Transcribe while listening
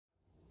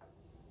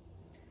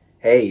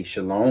Hey,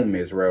 Shalom,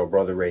 Israel.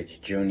 Brother Reggie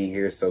Jr.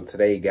 here. So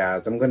today,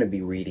 guys, I'm going to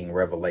be reading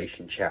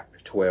Revelation chapter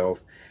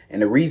 12.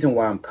 And the reason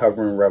why I'm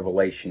covering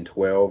Revelation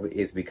 12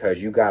 is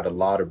because you got a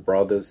lot of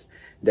brothers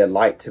that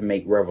like to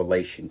make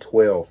Revelation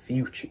 12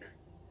 future.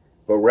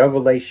 But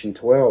Revelation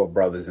 12,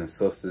 brothers and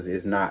sisters,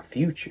 is not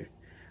future.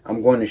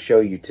 I'm going to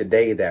show you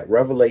today that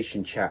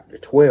Revelation chapter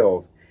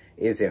 12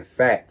 is in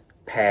fact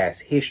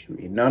past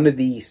history. None of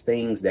these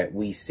things that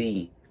we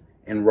see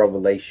in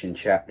Revelation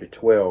chapter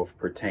 12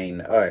 pertain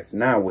to us.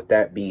 Now, with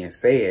that being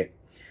said,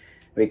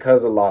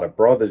 because a lot of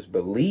brothers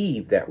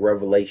believe that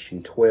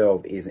Revelation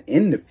 12 is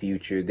in the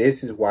future,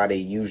 this is why they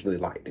usually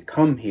like to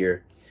come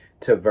here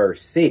to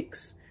verse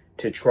 6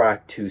 to try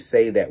to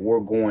say that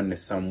we're going to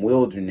some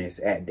wilderness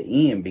at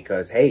the end,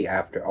 because, hey,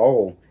 after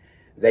all,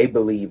 they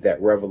believe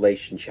that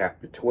Revelation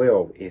chapter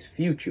 12 is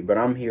future. But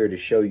I'm here to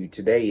show you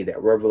today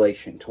that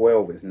Revelation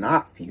 12 is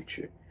not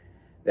future,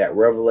 that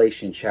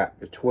Revelation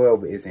chapter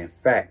 12 is in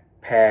fact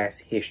past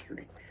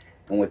history.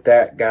 And with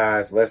that,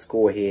 guys, let's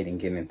go ahead and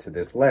get into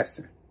this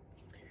lesson.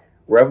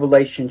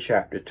 Revelation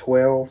chapter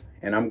 12,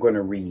 and I'm going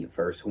to read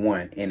verse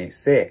 1, and it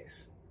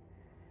says,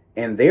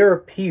 "And there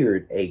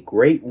appeared a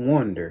great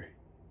wonder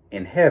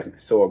in heaven."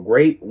 So a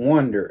great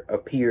wonder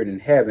appeared in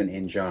heaven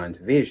in John's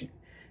vision.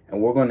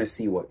 And we're going to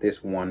see what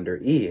this wonder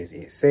is.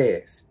 It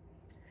says,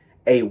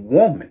 "A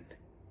woman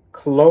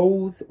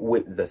clothed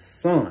with the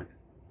sun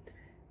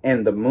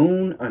and the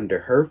moon under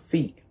her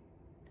feet,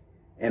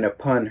 and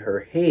upon her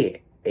head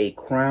a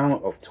crown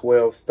of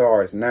 12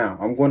 stars. Now,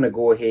 I'm going to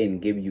go ahead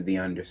and give you the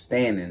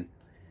understanding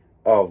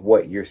of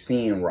what you're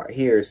seeing right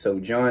here. So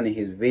John in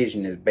his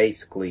vision is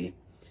basically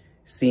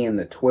seeing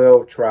the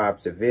 12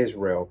 tribes of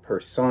Israel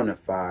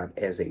personified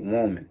as a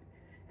woman.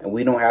 And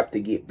we don't have to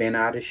get bent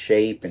out of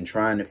shape and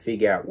trying to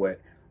figure out what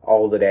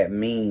all of that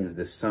means,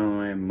 the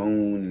sun,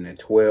 moon, and the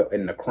 12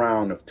 and the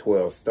crown of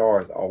 12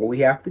 stars. All we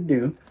have to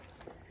do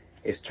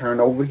is turn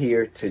over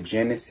here to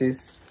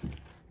Genesis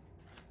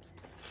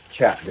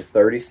chapter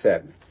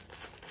 37.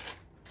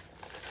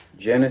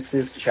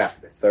 Genesis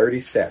chapter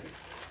 37.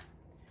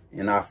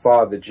 And our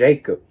father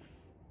Jacob,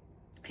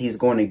 he's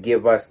going to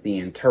give us the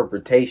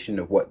interpretation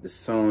of what the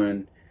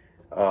sun,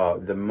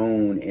 the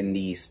moon, and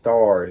these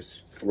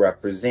stars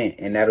represent.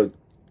 And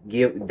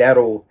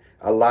that'll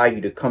allow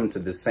you to come to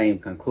the same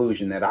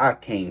conclusion that I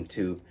came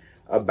to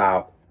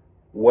about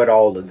what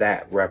all of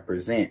that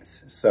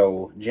represents.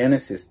 So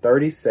Genesis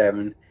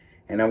 37,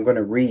 and I'm going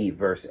to read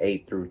verse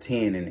 8 through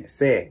 10, and it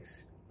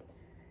says,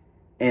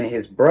 "And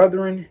his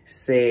brethren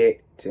said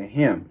to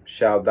him,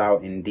 Shalt thou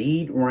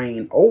indeed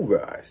reign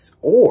over us,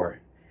 or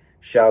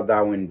shalt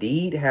thou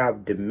indeed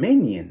have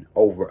dominion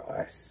over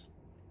us?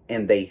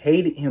 And they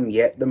hated him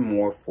yet the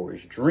more for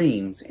his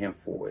dreams and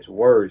for his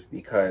words,"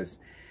 because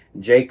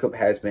Jacob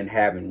has been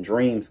having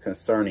dreams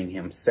concerning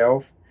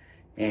himself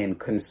and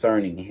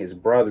concerning his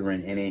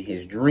brethren. And in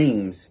his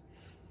dreams,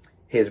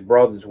 his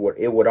brothers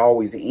would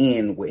always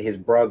end with his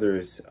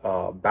brothers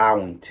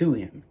bowing to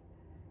him.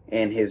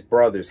 And his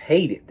brothers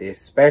hated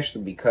this,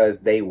 especially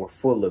because they were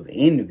full of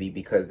envy,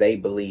 because they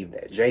believed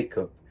that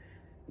Jacob,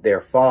 their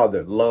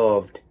father,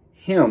 loved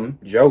him,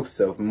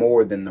 Joseph,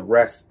 more than the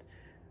rest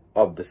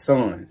of the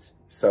sons.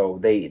 So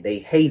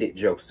they hated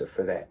Joseph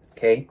for that,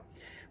 okay?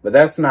 But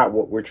that's not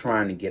what we're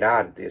trying to get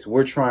out of this.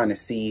 We're trying to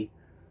see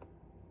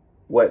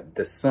what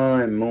the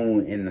sun,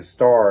 moon, and the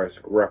stars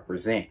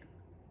represent.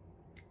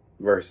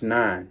 Verse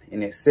 9,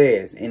 and it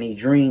says, "And he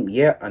dreamed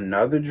yet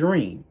another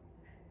dream,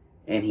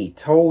 and he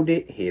told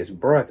it his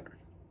brethren,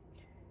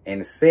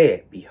 and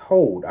said,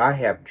 Behold, I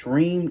have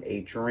dreamed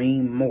a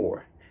dream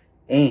more.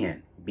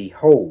 And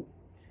behold,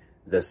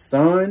 the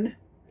sun,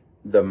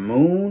 the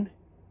moon,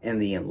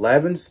 and the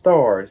 11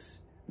 stars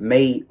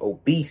made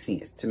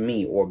obeisance to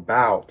me," or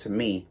bowed to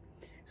me.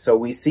 So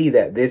we see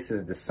that this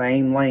is the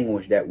same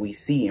language that we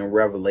see in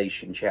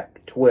Revelation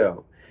chapter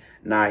 12.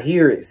 Now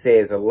here it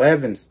says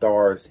 11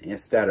 stars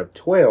instead of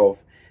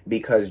 12,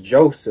 because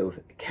Joseph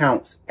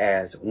counts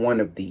as one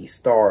of these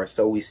stars.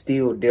 So we're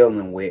still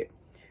dealing with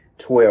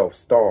 12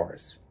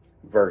 stars.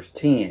 Verse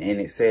 10, and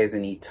it says,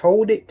 "And he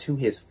told it to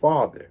his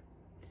father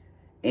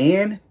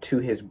and to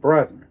his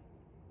brethren.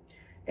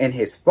 And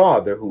his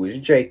father, who is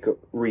Jacob,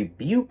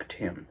 rebuked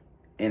him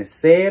and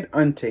said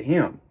unto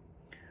him,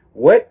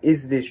 What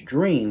is this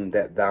dream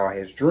that thou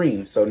hast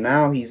dreamed?" So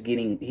now he's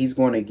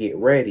going to get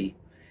ready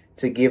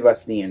to give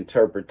us the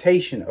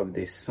interpretation of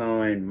this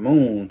sun,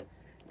 moon,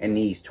 and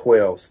these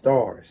 12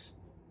 stars.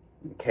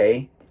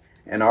 Okay?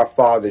 And our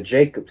father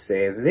Jacob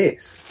says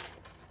this,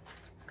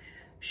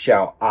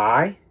 "Shall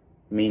I,"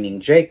 meaning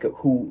Jacob,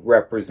 who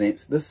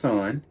represents the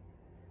sun,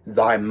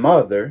 "thy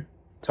mother,"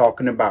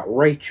 talking about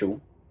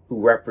Rachel, who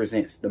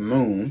represents the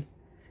moon,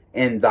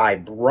 "and thy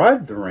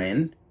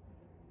brethren,"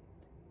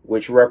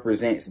 which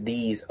represents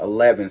these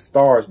 11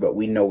 stars, but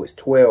we know it's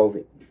 12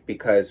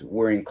 because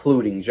we're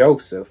including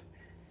Joseph,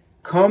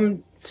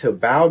 "come to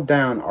bow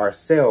down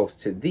ourselves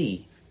to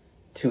thee,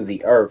 to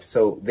the earth."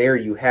 So there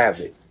you have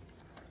it.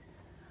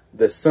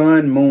 The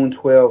sun, moon,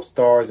 12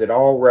 stars, it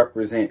all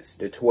represents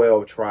the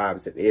 12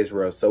 tribes of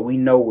Israel. So we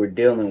know we're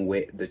dealing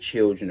with the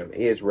children of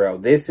Israel.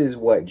 This is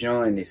what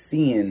John is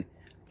seeing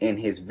in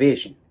his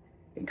vision.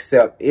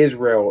 Except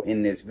Israel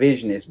in this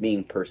vision is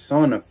being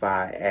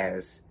personified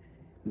as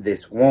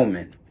this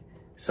woman.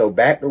 So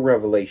back to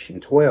Revelation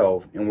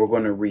 12, and we're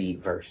going to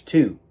read verse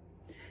 2.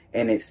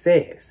 And it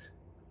says,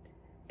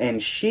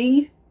 and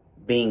she,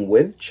 being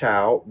with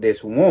child,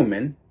 this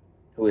woman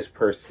who's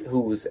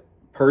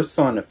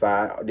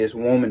personified, this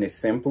woman is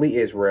simply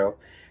Israel,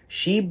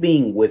 she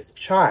being with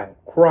child,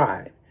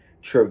 cried,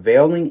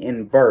 travailing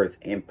in birth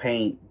and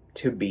pain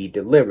to be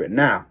delivered.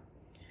 Now,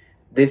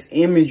 this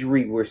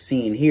imagery we're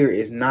seeing here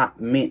is not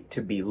meant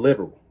to be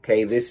literal,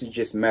 okay? This is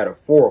just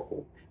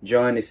metaphorical.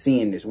 John is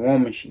seeing this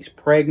woman, she's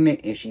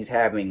pregnant, and she's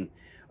having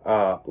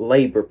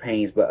labor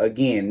pains. But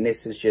again,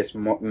 this is just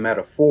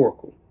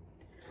metaphorical.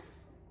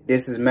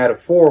 This is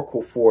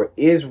metaphorical for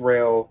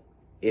Israel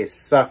is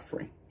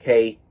suffering,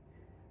 okay?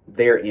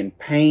 They're in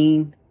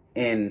pain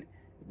and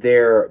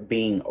they're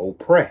being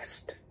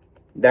oppressed.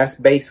 That's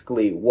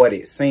basically what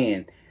it's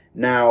saying.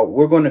 Now,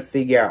 we're going to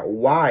figure out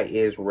why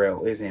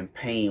Israel is in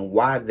pain,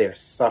 why they're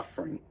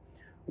suffering,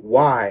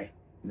 why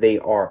they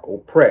are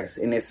oppressed.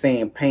 And it's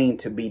saying pain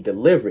to be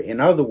delivered. In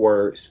other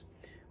words,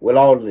 with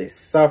all this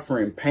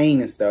suffering,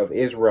 pain and stuff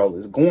Israel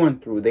is going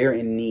through, they're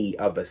in need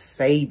of a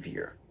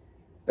savior.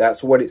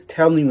 That's what it's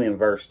telling you in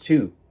verse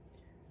 2.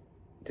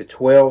 The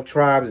 12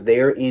 tribes,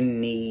 they're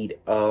in need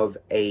of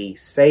a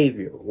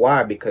savior.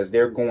 Why? Because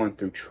they're going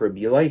through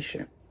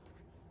tribulation.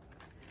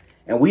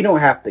 And we don't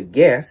have to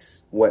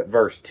guess what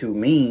verse 2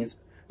 means.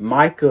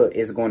 Micah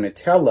is going to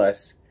tell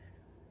us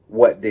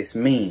what this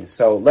means.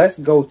 So let's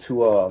go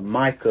to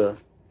Micah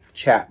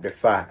chapter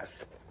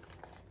 5.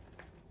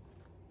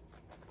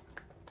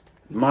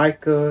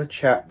 Micah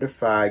chapter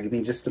 5. Give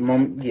me just a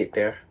moment to get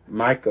there.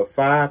 Micah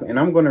 5. And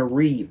I'm going to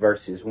read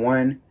verses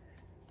 1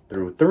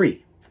 through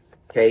 3.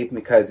 Okay,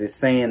 because it's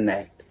saying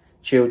that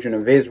children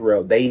of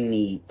Israel, they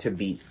need to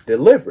be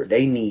delivered.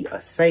 They need a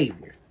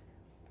savior.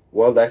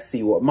 Well, let's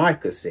see what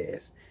Micah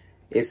says.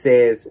 It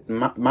says,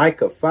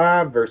 Micah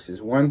 5 verses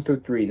 1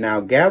 through 3. Now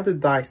gather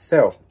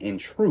thyself in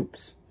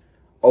troops,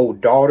 O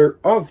daughter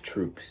of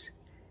troops.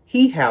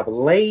 He have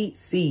laid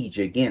siege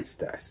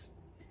against us.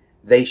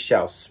 They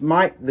shall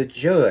smite the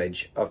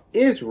judge of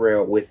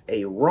Israel with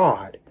a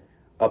rod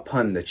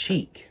upon the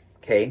cheek.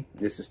 Okay,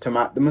 this is talking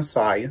about the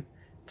Messiah.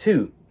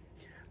 2.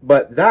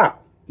 But thou,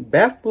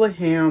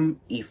 Bethlehem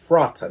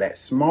Ephratah, that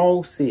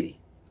small city,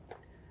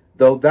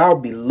 though thou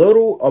be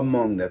little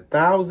among the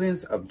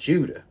thousands of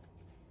Judah,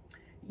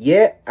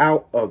 yet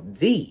out of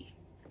thee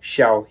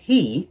shall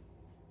he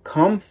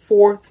come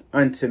forth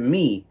unto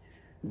me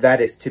that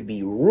is to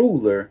be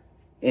ruler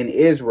in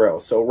Israel.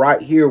 So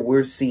right here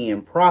we're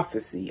seeing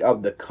prophecy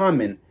of the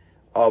coming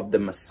of the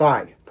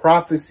Messiah.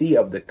 Prophecy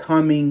of the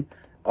coming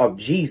of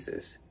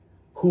Jesus,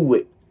 who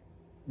would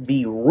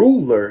be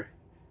ruler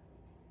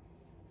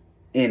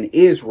in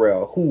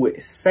Israel, who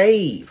would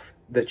save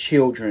the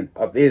children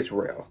of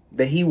Israel,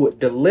 that he would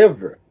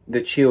deliver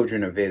the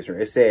children of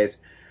Israel. It says,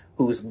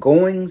 whose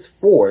goings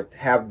forth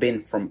have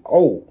been from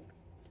old,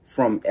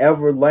 from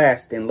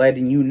everlasting,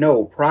 letting you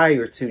know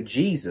prior to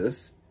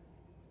Jesus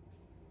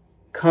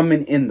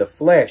coming in the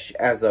flesh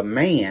as a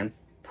man,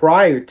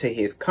 prior to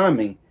his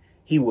coming,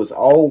 he was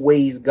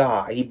always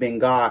God. He been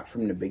God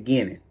from the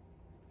beginning.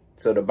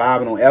 So the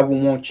Bible don't ever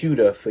want you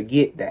to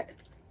forget that.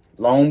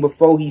 Long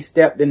before he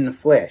stepped in the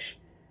flesh,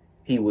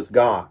 he was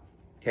God.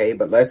 Okay,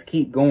 but let's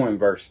keep going.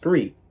 Verse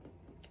 3.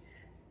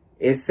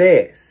 It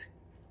says,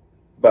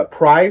 but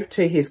prior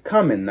to his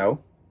coming, though,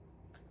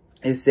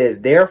 it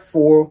says,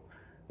 therefore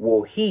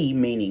will he,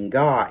 meaning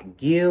God,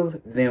 give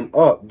them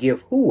up.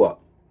 Give who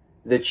up?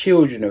 The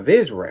children of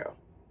Israel.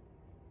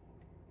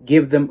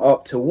 Give them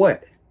up to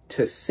what?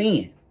 To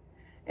sin.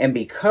 And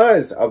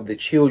because of the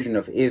children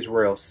of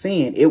Israel's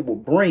sin, it will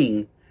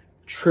bring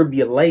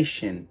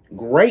tribulation,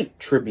 great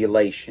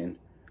tribulation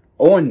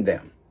on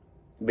them.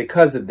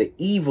 Because of the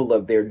evil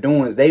of their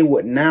doings, they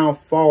would now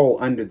fall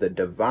under the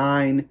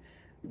divine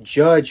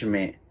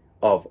judgment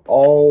of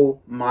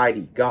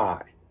Almighty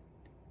God.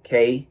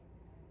 Okay?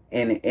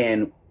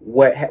 And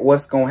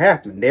what's going to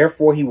happen?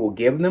 Therefore, he will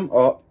give them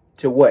up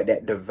to what?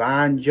 That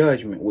divine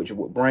judgment, which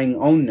will bring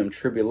on them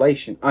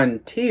tribulation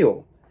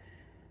until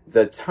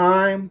the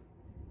time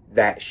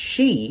that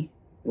she,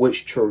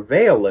 which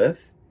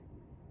travaileth,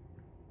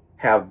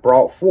 have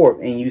brought forth.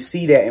 And you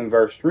see that in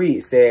verse 3,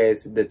 it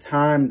says the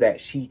time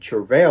that she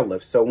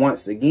travaileth. So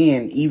once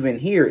again, even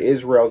here,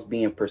 Israel's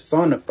being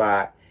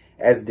personified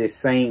as this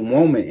same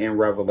woman in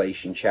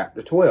Revelation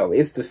chapter 12.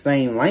 It's the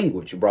same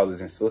language,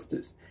 brothers and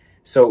sisters.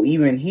 So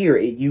even here,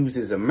 it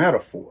uses a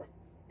metaphor.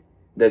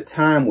 The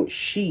time which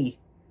she,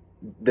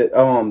 the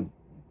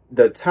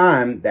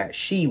time that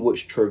she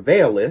which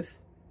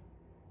travaileth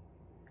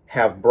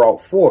have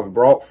brought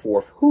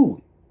forth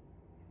who?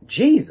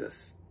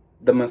 Jesus,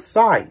 the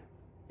Messiah.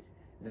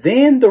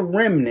 Then the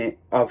remnant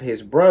of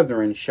his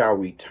brethren shall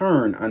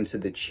return unto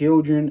the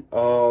children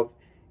of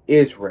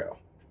Israel.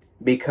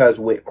 Because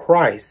with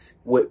Christ,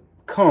 with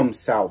come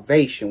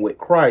salvation. With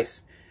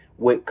Christ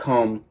would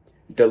come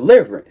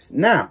deliverance.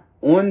 Now,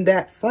 on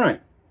that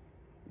front,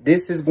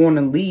 this is going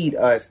to lead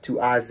us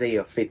to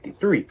Isaiah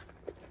 53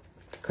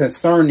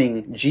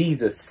 concerning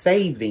Jesus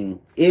saving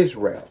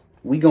Israel.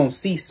 We're going to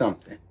see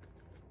something.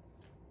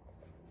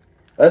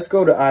 Let's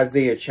go to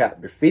Isaiah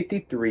chapter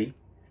 53,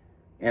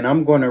 and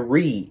I'm going to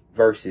read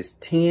verses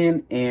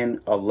 10 and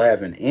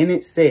 11. And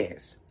it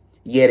says,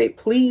 "Yet it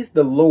pleased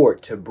the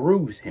Lord to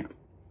bruise him.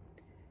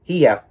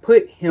 He hath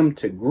put him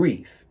to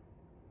grief.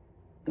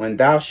 When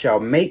thou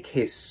shalt make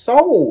his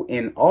soul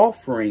an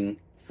offering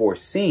for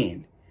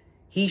sin,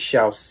 he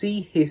shall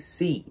see his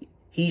seed.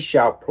 He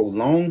shall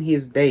prolong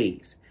his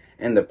days,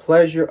 and the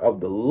pleasure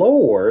of the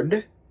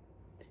Lord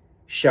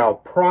shall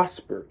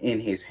prosper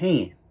in his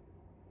hand."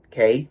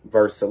 Okay,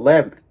 verse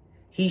 11.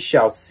 "He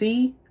shall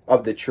see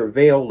of the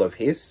travail of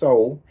his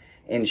soul,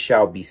 and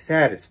shall be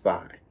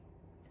satisfied.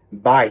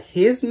 By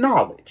his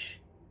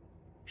knowledge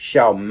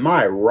shall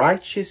my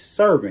righteous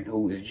servant,"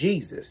 who is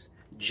Jesus,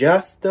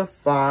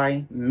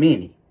 "justify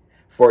many,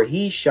 for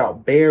he shall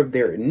bear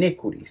their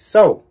iniquities."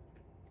 So,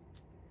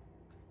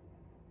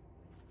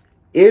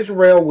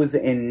 Israel was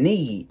in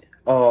need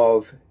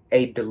of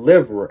a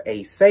deliverer,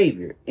 a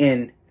savior,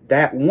 and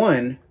that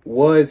one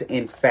was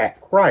in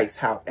fact Christ.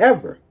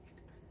 However,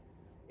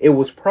 it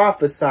was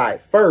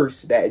prophesied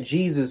first that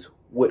Jesus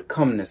would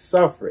come to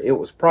suffer. It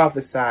was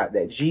prophesied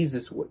that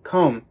Jesus would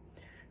come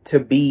to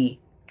be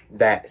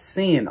that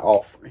sin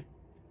offering.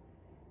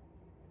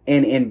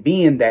 And in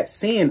being that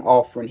sin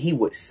offering, he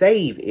would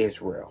save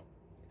Israel.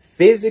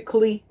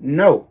 Physically,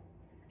 no.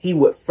 He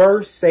would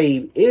first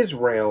save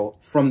Israel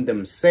from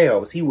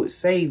themselves. He would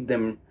save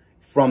them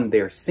from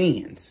their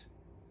sins,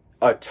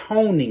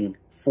 atoning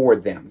for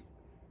them.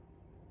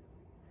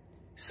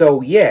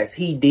 So yes,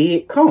 he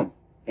did come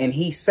and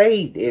he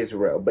saved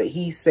Israel, but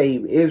he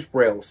saved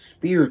Israel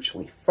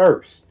spiritually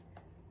first.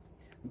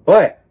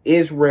 But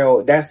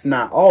Israel, that's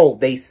not all.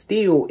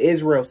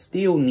 Israel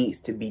still needs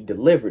to be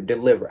delivered.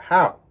 Delivered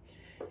how?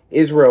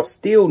 Israel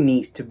still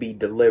needs to be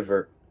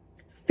delivered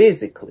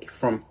physically.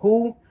 From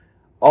who?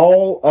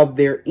 All of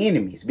their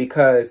enemies,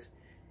 because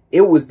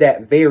it was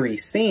that very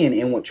sin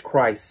in which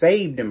Christ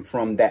saved them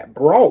from that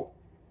brought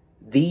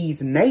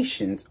these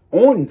nations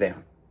on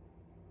them.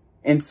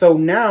 And so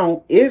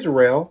now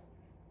Israel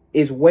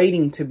is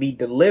waiting to be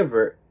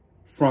delivered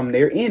from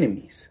their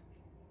enemies.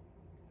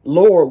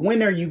 Lord,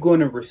 when are you going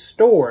to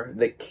restore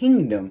the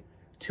kingdom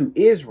to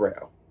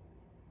Israel?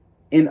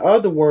 In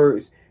other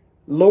words,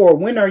 Lord,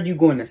 when are you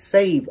going to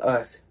save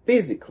us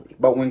physically?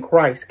 But when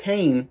Christ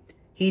came,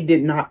 he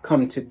did not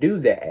come to do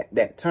that at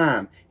that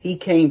time. He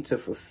came to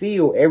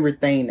fulfill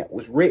everything that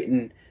was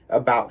written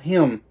about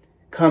him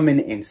coming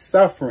and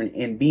suffering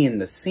and being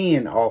the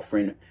sin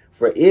offering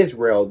for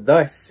Israel,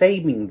 thus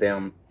saving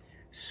them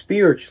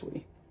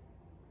spiritually.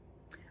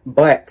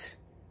 But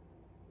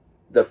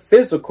the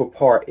physical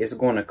part is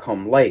going to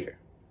come later.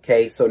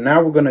 Okay, so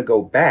now we're going to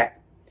go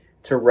back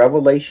to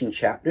Revelation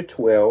chapter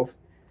 12,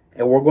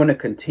 and we're going to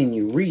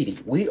continue reading.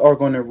 We are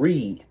going to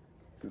read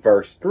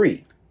verse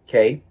 3.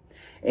 Okay,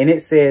 and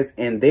it says,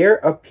 "And there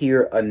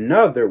appeared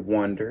another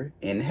wonder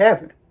in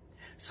heaven."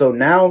 So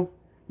now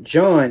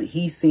John,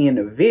 he's seeing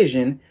a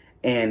vision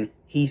and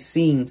he's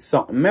seeing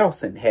something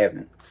else in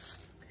heaven.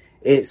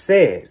 It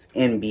says,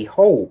 "And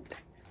behold,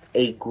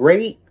 a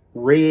great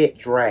red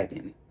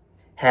dragon,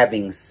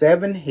 having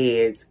 7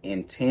 heads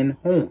and 10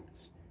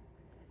 horns,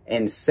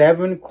 and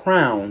 7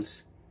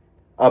 crowns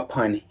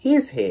upon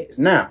his heads."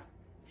 Now,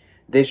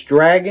 this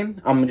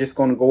dragon, I'm just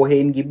going to go ahead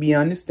and give you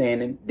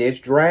understanding. This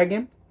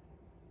dragon,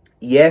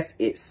 yes,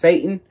 it's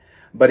Satan,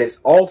 but it's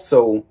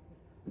also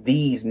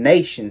these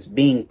nations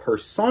being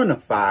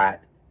personified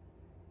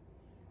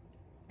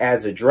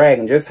as a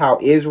dragon. Just how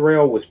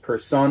Israel was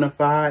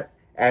personified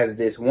as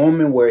this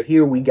woman, where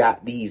here we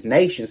got these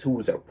nations who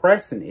was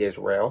oppressing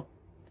Israel.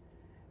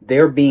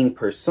 They're being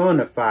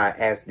personified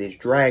as this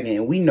dragon.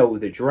 And we know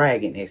the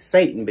dragon is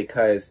Satan,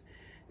 because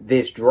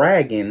this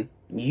dragon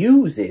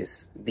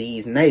uses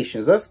these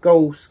nations. Let's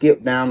go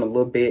skip down a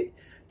little bit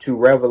to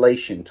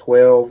Revelation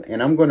 12,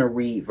 and I'm going to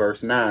read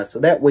verse 9, so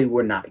that way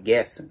we're not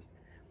guessing.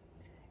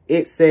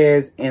 It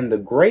says, "And the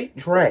great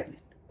dragon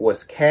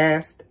was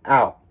cast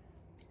out,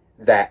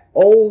 that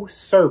old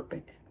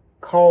serpent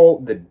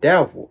called the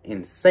devil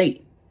and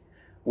Satan,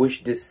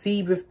 which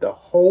deceiveth the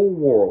whole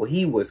world.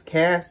 He was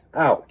cast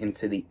out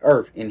into the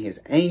earth, and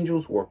his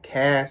angels were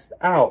cast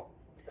out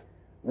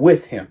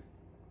with him."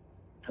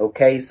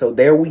 Okay, so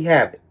there we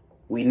have it.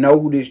 We know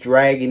who this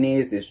dragon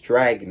is. This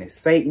dragon is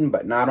Satan,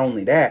 but not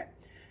only that,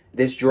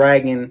 this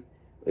dragon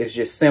is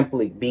just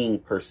simply being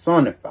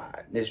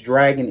personified. This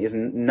dragon is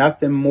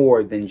nothing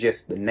more than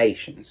just the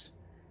nations.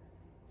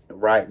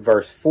 Right,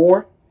 verse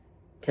 4.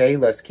 Okay,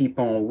 let's keep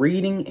on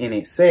reading, and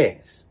it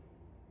says,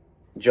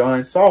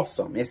 John saw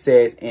some. It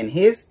says, "And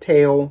his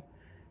tail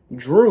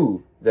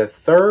drew the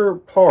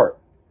 3rd part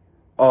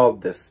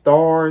of the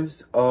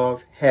stars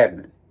of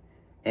heaven,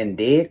 and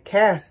did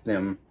cast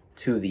them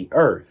to the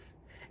earth.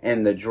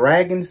 And the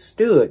dragon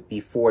stood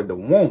before the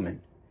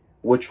woman,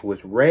 which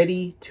was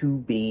ready to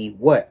be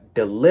what?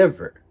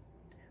 Delivered,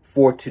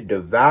 for to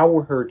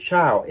devour her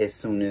child as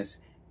soon as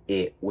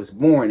it was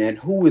born. And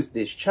who is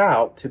this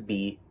child to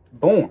be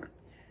born?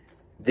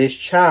 This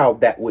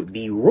child that would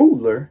be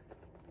ruler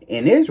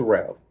in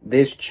Israel.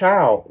 This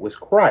child was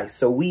Christ.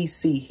 So we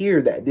see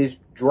here that this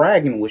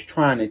dragon was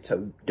trying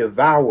to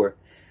devour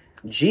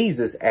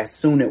Jesus as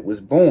soon as it was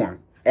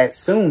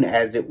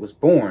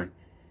born.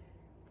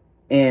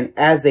 And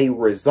as a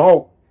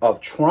result of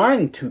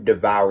trying to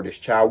devour this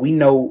child, we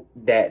know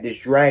that this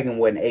dragon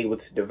wasn't able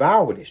to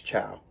devour this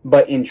child.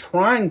 But in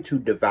trying to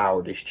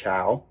devour this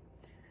child,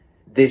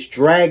 this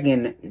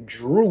dragon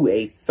drew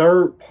a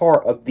third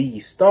part of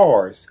these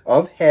stars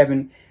of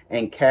heaven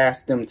and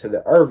cast them to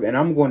the earth. And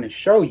I'm going to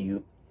show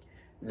you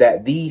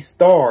that these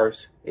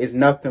stars is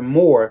nothing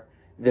more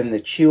than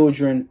the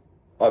children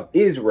of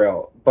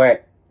Israel.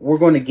 But we're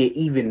going to get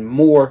even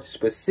more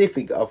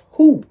specific of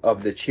who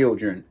of the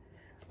children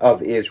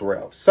of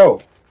Israel.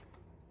 So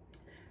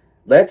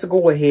let's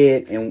go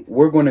ahead and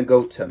we're going to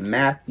go to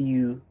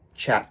Matthew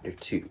chapter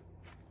 2.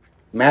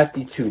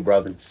 Matthew 2,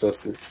 brothers and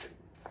sisters.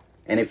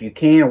 And if you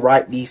can,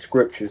 write these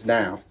scriptures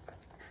down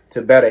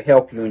to better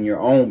help you in your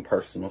own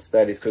personal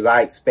studies, because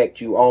I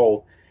expect you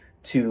all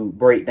to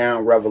break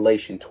down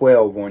Revelation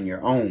 12 on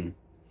your own.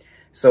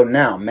 So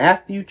now,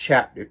 Matthew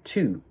chapter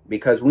 2,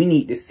 because we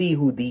need to see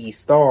who these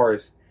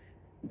stars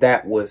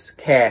that was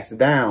cast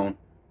down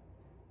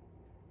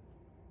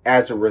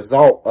as a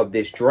result of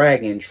this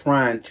dragon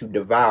trying to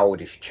devour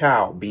this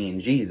child, being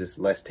Jesus.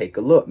 Let's take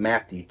a look.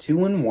 Matthew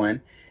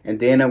 2:1. And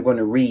then I'm going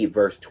to read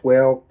verse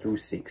 12 through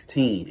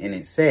 16. And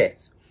it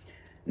says,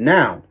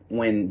 Now,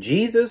 when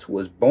Jesus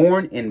was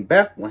born in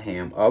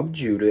Bethlehem of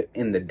Judah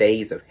in the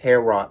days of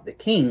Herod the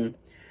king,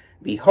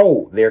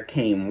 behold, there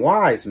came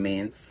wise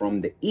men from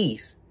the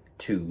east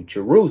to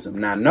Jerusalem.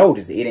 Now,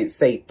 notice it didn't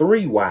say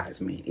 3 wise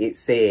men. It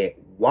said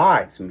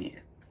wise men.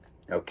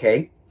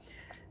 Okay.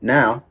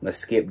 Now, let's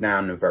skip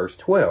down to verse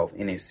 12.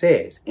 And it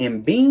says,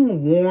 And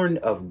being warned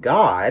of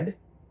God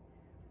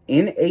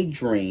in a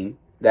dream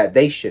that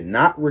they should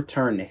not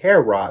return to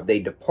Herod, they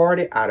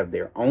departed out of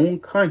their own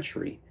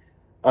country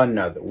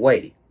another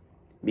way.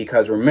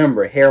 Because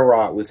remember,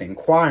 Herod was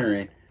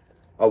inquiring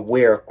of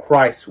where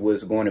Christ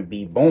was going to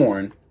be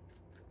born,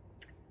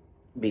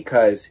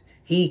 because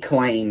he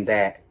claimed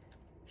that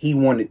he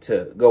wanted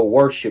to go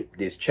worship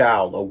this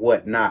child or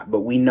whatnot.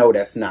 But we know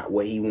that's not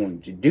what he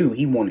wanted to do.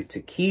 He wanted to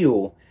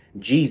kill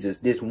Jesus,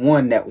 this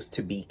one that was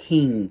to be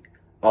king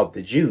of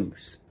the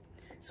Jews.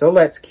 So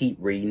let's keep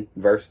reading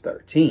verse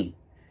 13.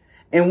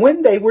 And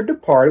when they were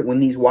departed, when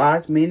these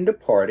wise men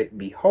departed,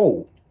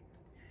 behold,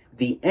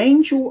 the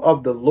angel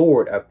of the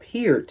Lord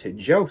appeared to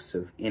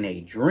Joseph in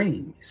a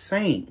dream,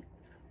 saying,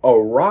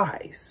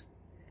 Arise,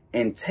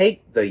 and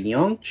take the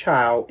young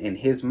child and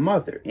his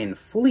mother, and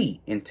flee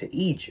into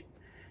Egypt,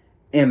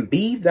 and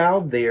be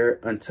thou there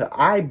until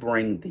I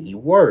bring thee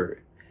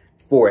word.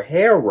 For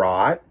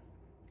Herod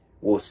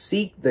will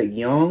seek the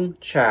young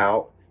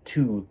child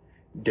to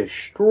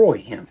destroy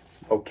him.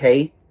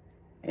 Okay?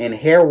 And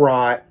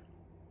Herod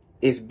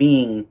is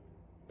being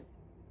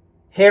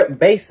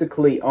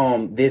basically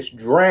this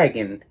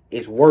dragon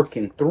is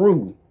working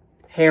through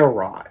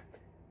Herod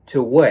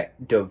to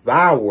what?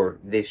 Devour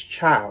this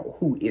child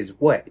who is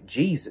what?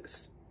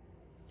 Jesus.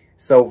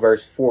 So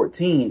verse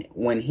 14,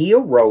 when he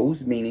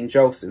arose, meaning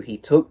Joseph, he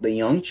took the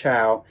young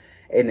child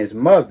and his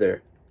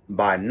mother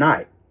by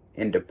night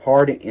and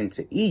departed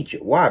into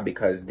Egypt. Why?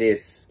 Because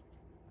this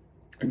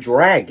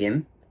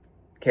dragon,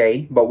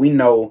 okay, but we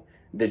know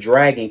the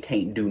dragon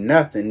can't do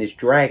nothing. This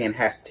dragon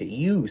has to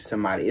use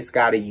somebody. It's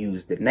got to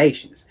use the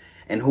nations.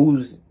 And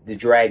who's the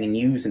dragon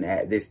using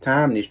at this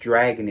time? This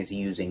dragon is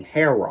using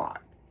Herod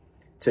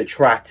to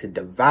try to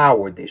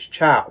devour this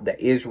child that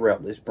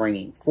Israel is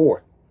bringing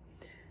forth.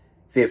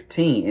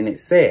 15, and it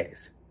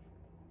says,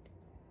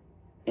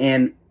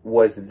 and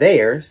was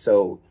there,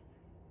 so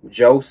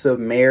Joseph,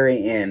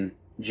 Mary, and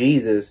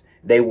Jesus,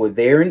 they were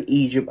there in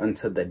Egypt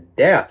until the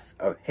death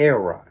of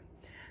Herod,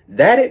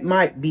 that it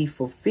might be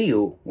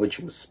fulfilled which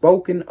was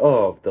spoken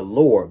of the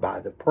Lord by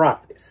the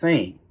prophet,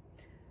 saying,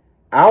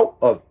 Out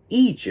of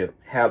Egypt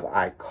have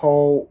I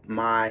called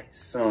my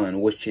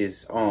son, which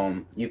is,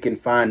 you can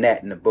find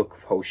that in the book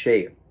of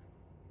Hosea.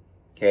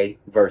 Okay,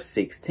 verse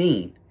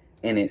 16.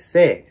 And it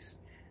says,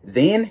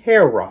 Then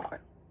Herod,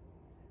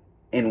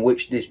 in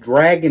which this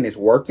dragon is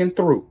working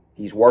through,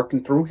 he's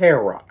working through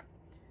Herod.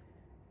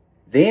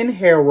 Then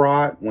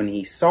Herod, when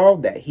he saw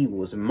that he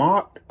was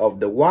mocked of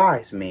the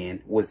wise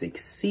man, was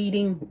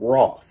exceeding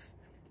wroth,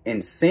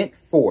 and sent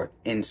forth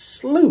and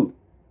slew.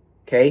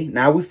 Okay,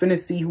 now we finna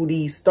see who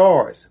these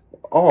stars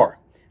are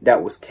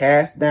that was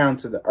cast down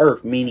to the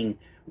earth, meaning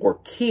were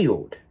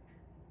killed,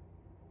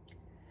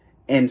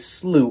 and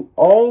slew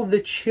all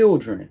the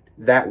children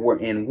that were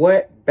in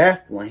what?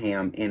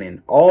 Bethlehem, and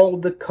in all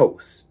the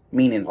coasts,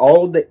 meaning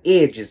all the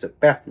edges of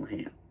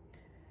Bethlehem,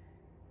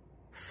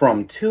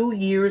 from 2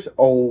 years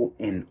old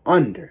and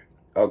under,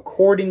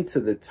 according to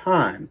the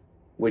time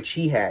which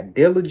he had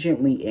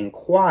diligently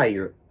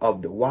inquired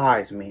of the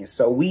wise men.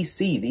 So we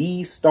see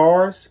these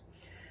stars,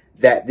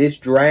 that this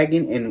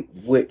dragon, in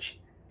which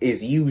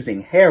is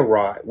using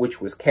Herod,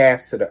 which was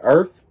cast to the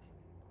earth,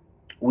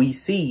 we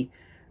see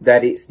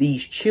that it's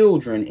these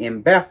children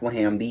in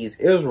Bethlehem, these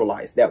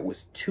Israelites that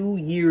was 2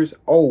 years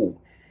old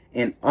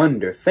and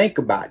under. Think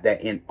about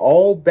that. In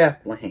all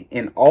Bethlehem,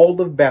 in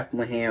all of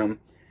Bethlehem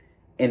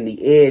and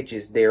the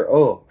edges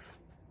thereof.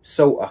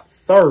 So a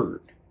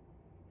third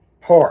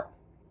part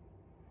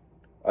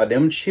of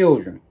them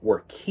children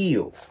were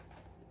killed,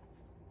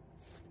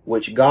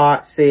 which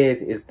God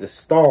says is the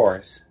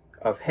stars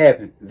of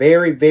heaven.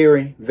 Very,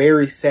 very,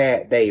 very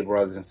sad day,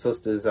 brothers and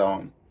sisters.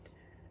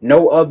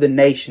 No other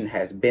nation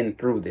has been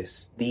through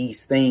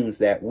these things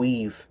that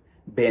we've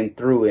been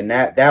through. And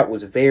that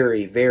was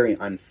very, very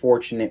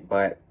unfortunate,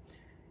 but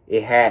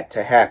it had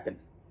to happen,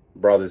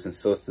 brothers and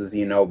sisters,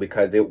 you know,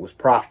 because it was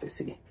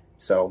prophecy.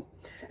 So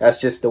that's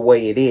just the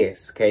way it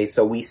is. Okay,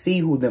 so we see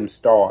who them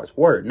stars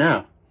were.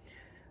 Now,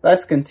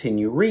 let's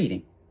continue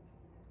reading.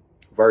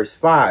 Verse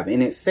 5,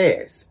 and it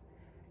says,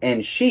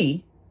 and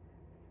she,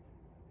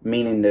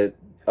 meaning the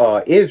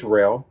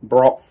Israel,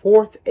 brought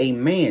forth a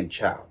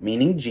man-child,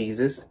 meaning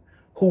Jesus,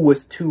 who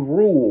was to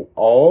rule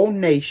all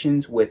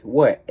nations with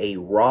what? A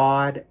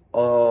rod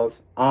of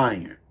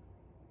iron.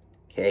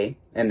 Okay,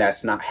 and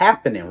that's not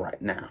happening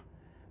right now.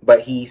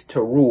 But he's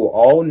to rule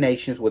all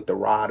nations with the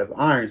rod of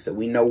iron. So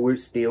we know we're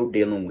still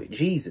dealing with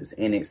Jesus.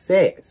 And it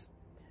says,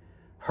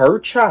 her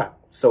child,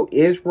 so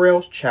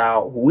Israel's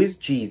child, who is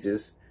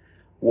Jesus,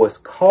 was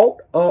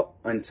caught up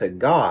unto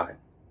God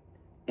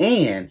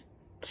and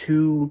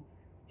to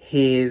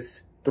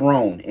his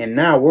throne. And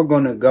now we're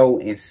going to go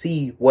and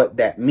see what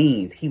that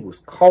means. He was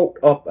caught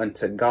up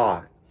unto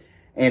God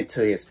and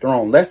to his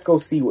throne. Let's go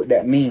see what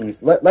that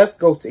means. Let's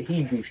go to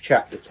Hebrews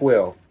chapter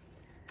 12,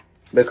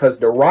 because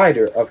the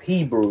writer of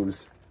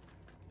Hebrews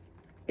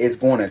is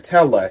going to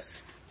tell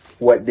us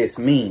what this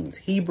means.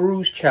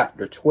 Hebrews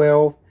chapter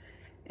 12,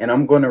 and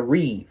I'm going to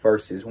read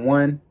verses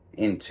 1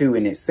 and 2,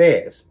 and it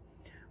says,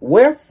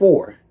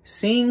 wherefore,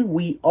 seeing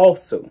we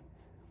also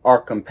are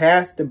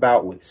compassed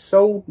about with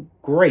so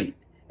great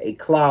a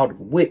cloud of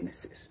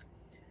witnesses,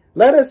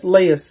 let us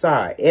lay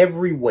aside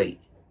every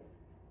weight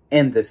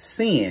and the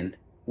sin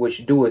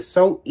which doeth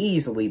so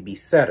easily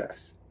beset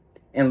us,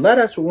 and let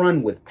us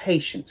run with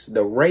patience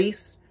the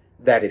race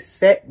that is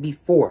set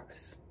before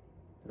us.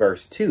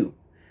 Verse 2,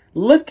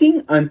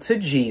 looking unto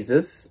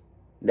Jesus,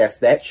 that's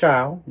that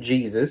child,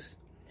 Jesus,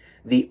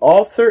 the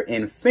author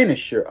and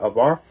finisher of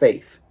our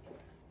faith.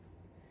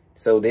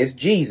 So this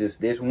Jesus,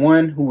 this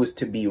one who was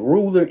to be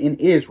ruler in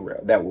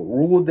Israel, that will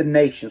rule the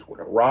nations with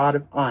a rod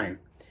of iron.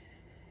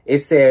 It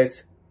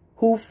says,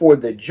 who for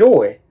the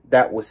joy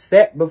that was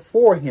set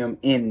before him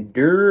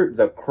endured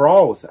the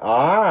cross,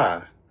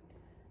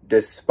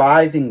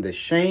 despising the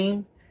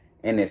shame,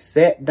 and is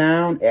set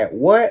down at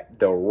what?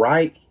 The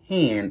right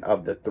hand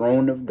of the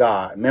throne of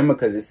God. Remember,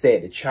 because it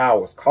said the child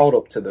was caught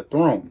up to the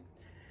throne,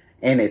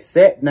 and is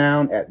set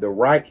down at the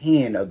right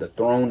hand of the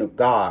throne of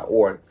God,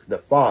 or the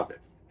Father.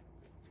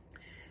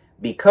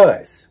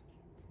 Because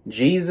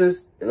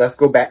Jesus, let's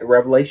go back to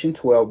Revelation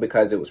 12,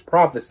 because it was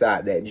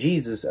prophesied that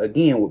Jesus,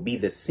 again, would be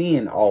the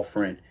sin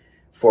offering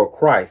for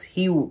Christ.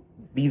 He would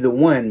be the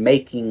one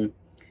making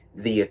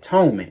the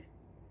atonement.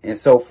 And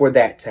so for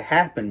that to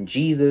happen,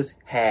 Jesus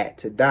had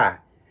to die.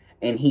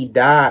 And he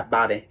died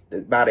by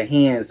the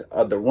hands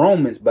of the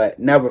Romans, but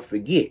never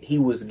forget, he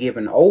was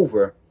given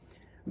over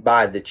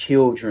by the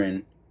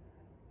children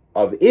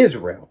of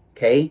Israel.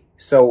 Okay,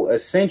 so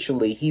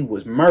essentially he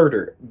was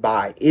murdered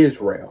by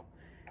Israel.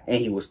 And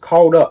he was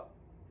caught up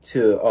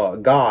to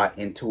God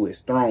and to his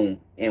throne.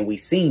 And we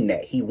seen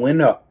that. He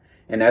went up.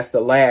 And that's the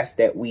last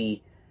that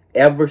we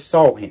ever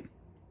saw him.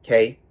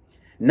 Okay.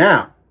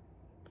 Now,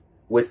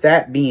 with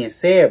that being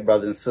said,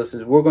 brothers and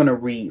sisters, we're going to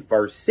read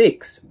verse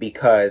 6.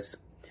 Because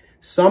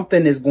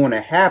something is going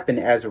to happen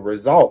as a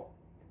result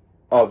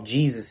of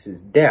Jesus's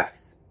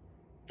death.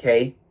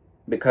 Okay.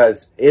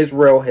 Because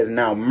Israel has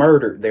now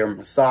murdered their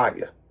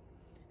Messiah.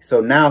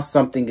 So now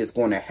something is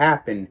going to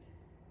happen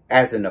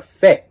as an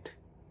effect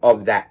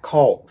of that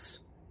cause.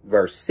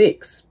 Verse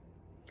 6,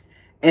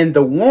 and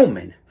the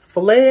woman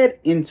fled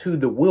into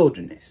the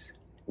wilderness,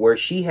 where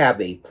she have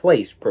a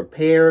place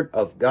prepared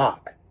of God,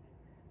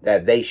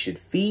 that they should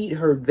feed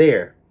her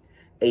there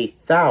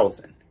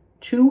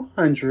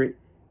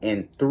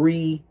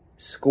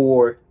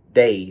 1,260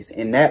 days.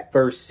 And that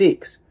verse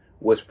 6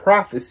 was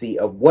prophecy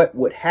of what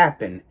would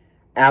happen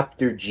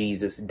after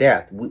Jesus'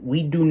 death.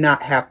 We do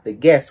not have to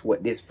guess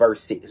what this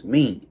verse 6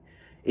 means.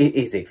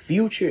 Is it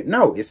future?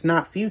 No, it's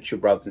not future,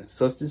 brothers and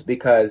sisters,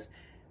 because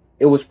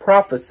it was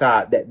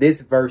prophesied that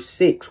this verse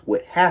 6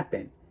 would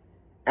happen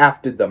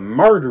after the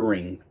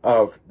murdering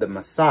of the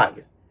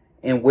Messiah.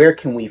 And where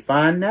can we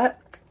find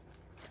that?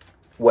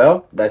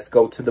 Well, let's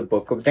go to the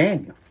book of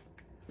Daniel.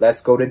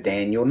 Let's go to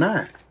Daniel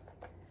 9.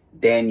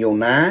 Daniel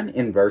 9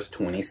 in verse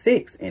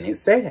 26. And it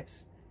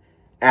says,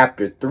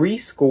 after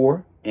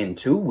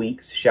 62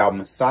 weeks shall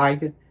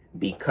Messiah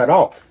be cut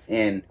off.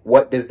 And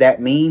what does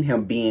that mean,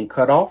 him being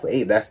cut off?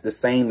 Hey, that's the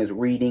same as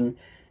reading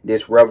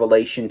this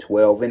Revelation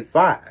 12 and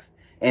 5.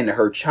 and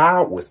her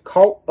child was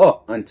caught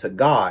up unto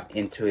God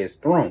into his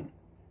throne.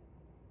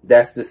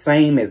 That's the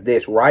same as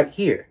this right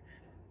here.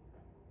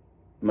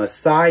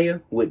 Messiah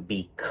would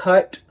be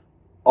cut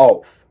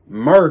off,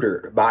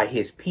 murdered by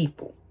his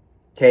people,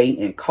 okay,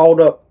 and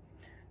caught up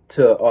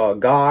to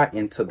God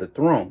into the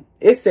throne.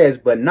 It says,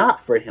 but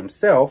not for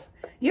himself.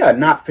 Yeah,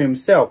 not for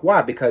himself.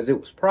 Why? Because it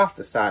was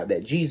prophesied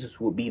that Jesus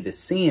would be the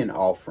sin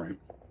offering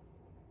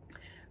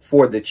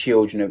for the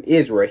children of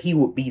Israel. He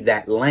would be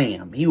that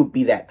lamb. He would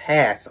be that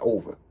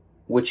Passover,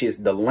 which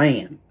is the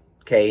lamb.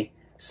 Okay,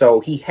 so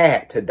he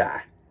had to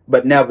die.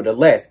 But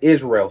nevertheless,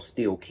 Israel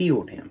still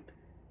killed him.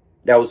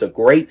 That was a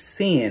great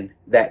sin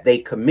that they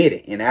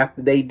committed. And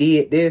after they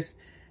did this,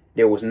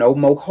 there was no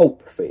more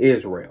hope for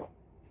Israel.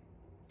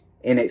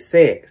 And it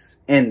says,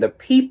 and the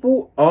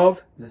people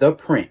of the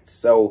prince.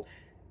 So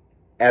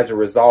as a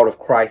result of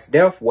Christ's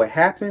death, what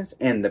happens?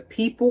 And the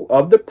people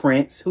of the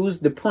prince. Who's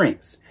the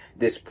prince?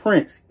 This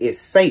prince is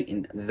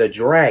Satan, the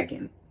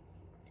dragon.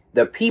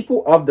 The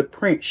people of the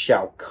prince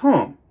shall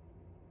come.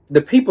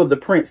 The people of the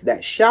prince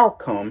that shall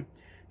come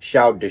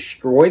shall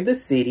destroy the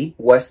city.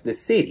 What's the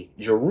city?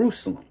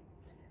 Jerusalem.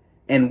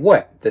 And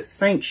what? The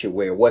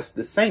sanctuary. What's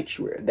the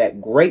sanctuary?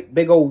 That great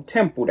big old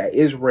temple that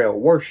Israel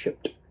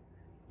worshipped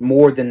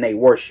more than they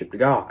worshipped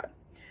God.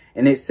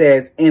 And it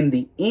says, and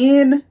the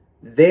end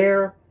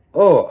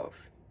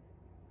thereof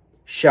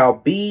shall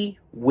be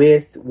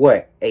with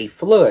what? A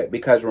flood.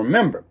 Because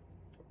remember,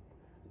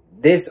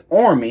 this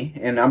army,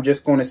 and I'm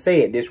just going to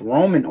say it, this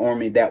Roman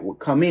army that would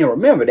come in,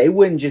 remember, they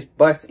wouldn't just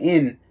bust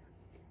in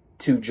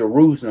to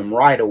Jerusalem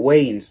right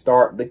away and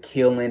start the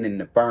killing and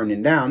the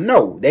burning down.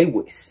 No, they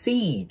would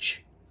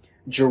siege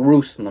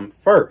Jerusalem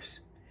first.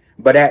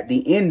 But at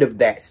the end of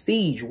that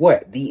siege,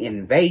 what? The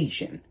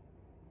invasion.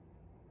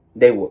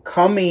 They would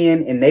come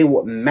in and they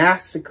would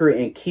massacre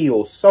and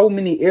kill so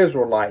many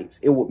Israelites,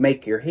 it would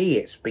make your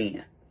head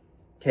spin.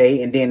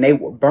 Okay, and then they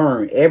would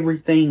burn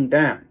everything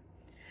down.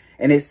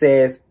 And it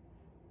says,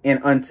 and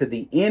unto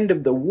the end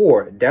of the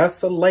war,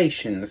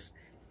 desolations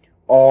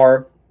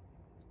are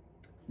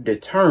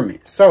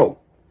determined. So,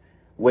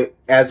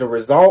 as a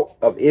result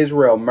of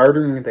Israel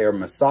murdering their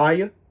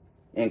Messiah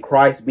and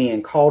Christ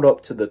being called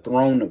up to the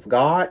throne of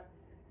God,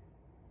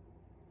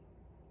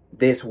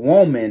 this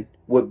woman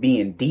would be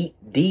in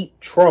deep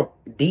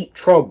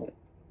trouble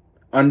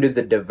under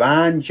the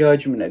divine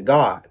judgment of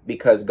God,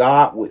 because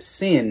God would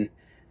send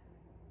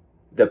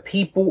the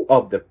people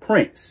of the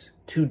prince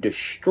to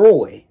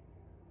destroy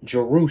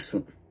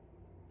Jerusalem.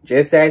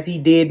 Just as he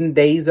did in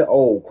days of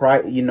old.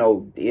 Christ,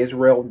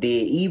 Israel did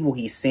evil.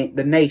 He sent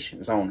the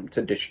nations on them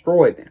to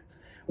destroy them.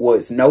 Well,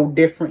 it's no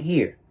different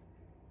here.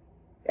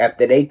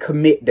 After they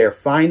commit their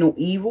final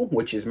evil,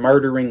 which is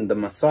murdering the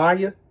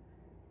Messiah,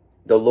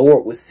 the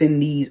Lord would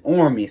send these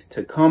armies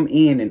to come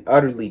in and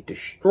utterly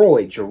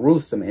destroy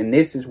Jerusalem. And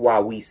this is why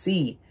we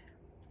see,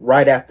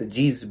 right after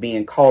Jesus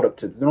being called up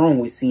to the throne,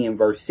 we see in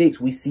verse 6,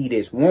 we see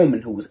this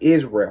woman who was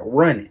Israel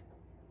running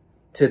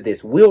to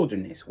this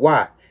wilderness.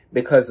 Why?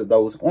 Because of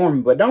those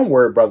armies. But don't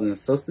worry, brothers and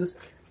sisters.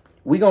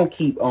 We're going to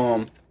keep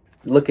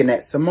looking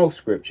at some more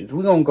scriptures.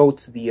 We're going to go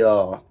to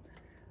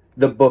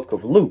the book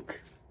of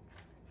Luke.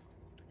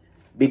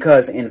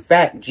 Because, in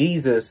fact,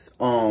 Jesus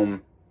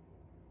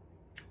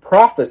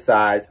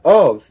prophesies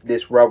of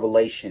this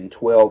Revelation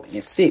 12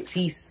 and 6.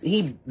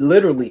 He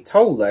literally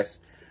told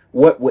us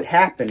what would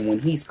happen when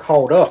he's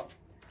called up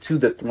to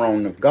the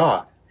throne of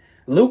God.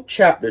 Luke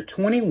chapter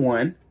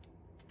 21.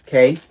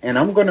 Okay, and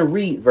I'm going to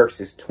read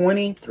verses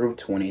 20 through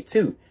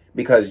 22,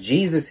 because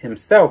Jesus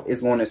himself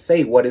is going to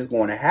say what is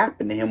going to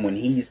happen to him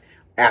when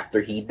after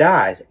he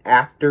dies,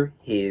 after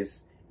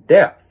his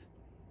death.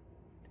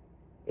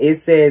 It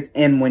says,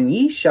 and when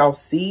ye shall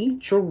see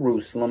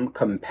Jerusalem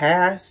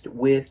compassed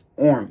with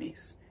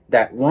armies,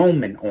 that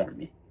Roman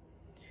army,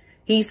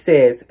 he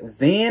says,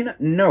 then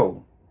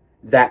know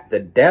that the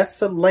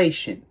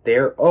desolation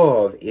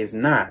thereof is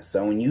nigh.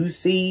 So when you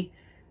see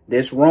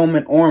this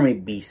Roman army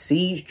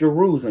besieged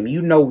Jerusalem,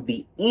 you know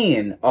the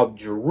end of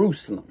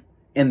Jerusalem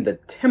and the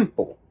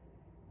temple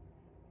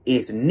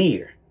is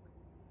near.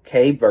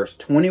 Okay, verse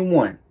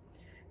 21.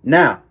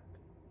 Now,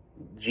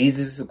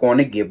 Jesus is going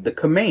to give the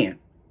command.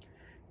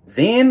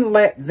 Then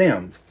let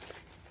them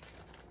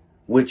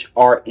which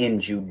are in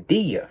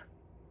Judea,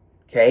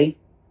 okay,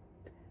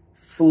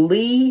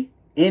 flee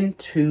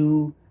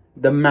into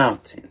the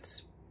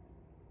mountains.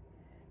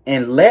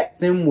 And let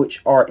them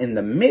which are in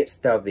the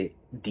midst of it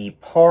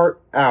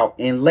depart out,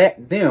 and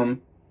let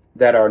them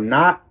that are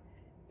not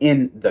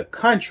in the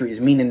countries,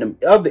 meaning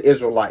the other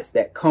Israelites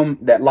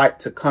that like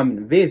to come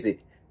and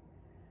visit,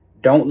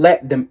 don't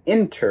let them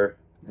enter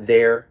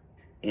there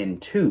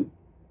into.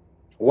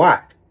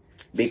 Why?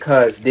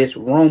 Because this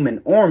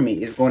Roman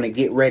army is going to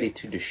get ready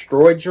to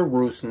destroy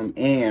Jerusalem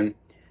and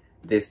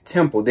this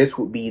temple. This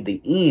would be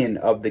the end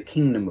of the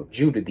kingdom of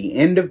Judah, the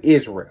end of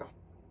Israel.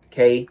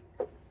 Okay.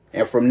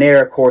 And from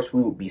there, of course,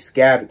 we would be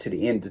scattered to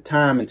the end of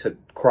time until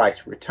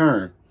Christ's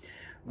return.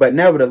 But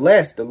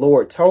nevertheless, the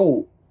Lord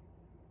told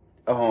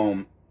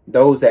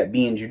those that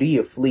be in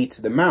Judea, flee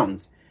to the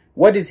mountains.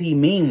 What does he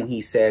mean when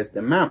he says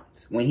the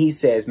mountains? When he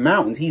says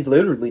mountains, he's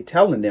literally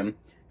telling them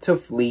to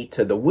flee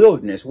to the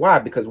wilderness. Why?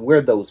 Because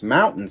where those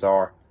mountains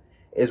are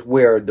is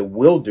where the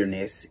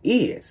wilderness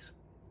is.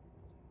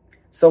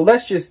 So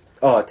let's just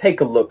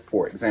take a look,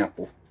 for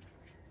example,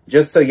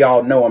 just so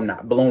y'all know I'm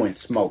not blowing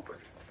smoke.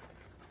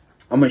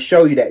 I'm going to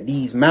show you that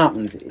these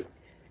mountains,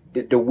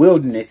 the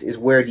wilderness is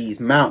where these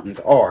mountains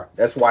are.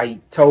 That's why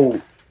he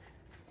told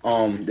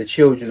the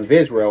children of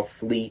Israel,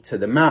 flee to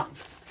the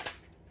mountains.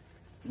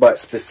 But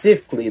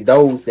specifically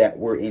those that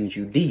were in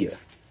Judea.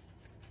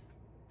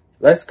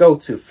 Let's go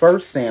to 1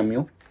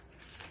 Samuel.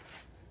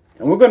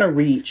 And we're going to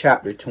read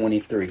chapter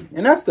 23.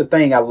 And that's the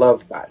thing I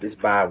love about this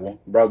Bible,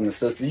 brothers and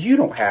sisters. You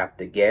don't have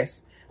to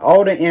guess.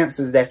 All the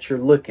answers that you're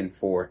looking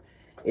for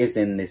is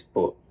in this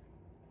book.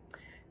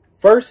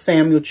 1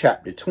 Samuel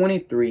chapter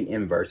 23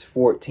 and verse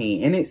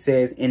 14. And it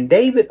says, and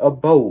David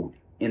abode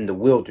in the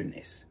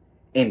wilderness,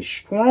 in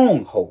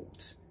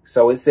strongholds.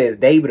 So it says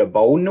David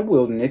abode in the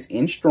wilderness,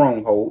 in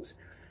strongholds,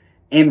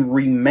 and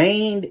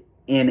remained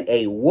in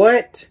a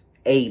what?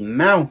 A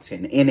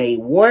mountain. In a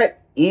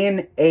what?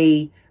 In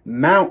a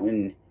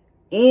mountain.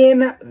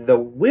 In the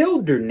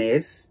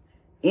wilderness.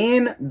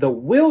 In the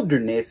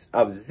wilderness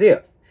of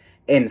Ziph.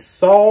 And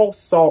Saul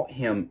sought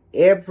him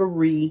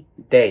every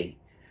day.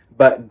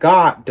 But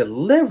God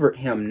delivered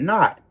him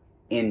not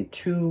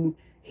into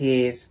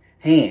his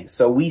hand.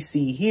 So we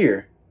see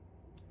here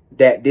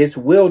that this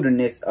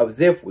wilderness of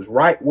Ziph was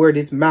right where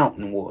this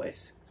mountain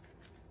was.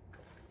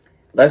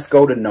 Let's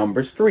go to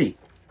Numbers 3.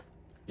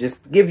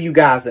 Just give you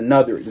guys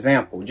another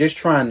example. Just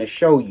trying to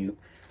show you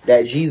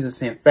that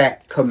Jesus, in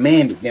fact,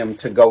 commanded them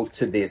to go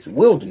to this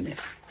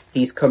wilderness.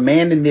 He's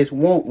commanding this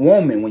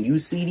woman, when you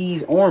see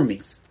these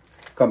armies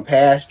come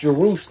past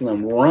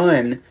Jerusalem,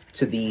 run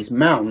to these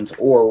mountains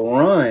or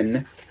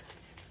run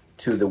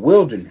to the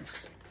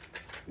wilderness.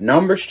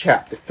 Numbers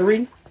chapter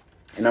 3.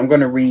 And I'm going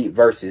to read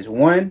verses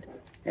 1.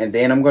 And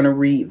then I'm going to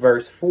read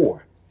verse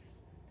 4.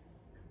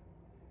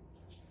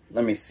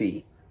 Let me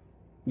see.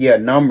 Yeah,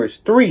 Numbers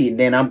 3, and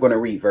then I'm going to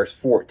read verse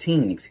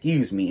 14,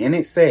 excuse me. And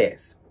it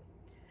says,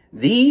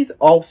 these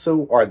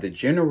also are the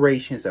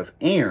generations of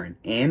Aaron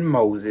and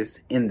Moses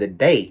in the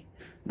day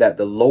that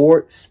the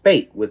Lord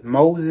spake with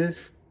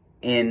Moses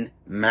in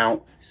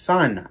Mount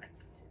Sinai.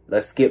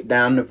 Let's skip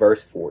down to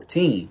verse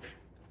 14.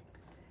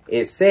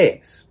 It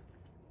says,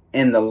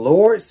 and the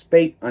Lord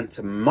spake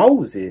unto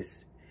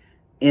Moses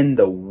in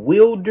the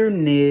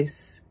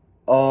wilderness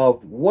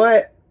of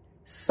what?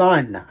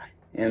 Sinai.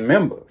 And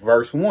remember,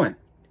 verse 1.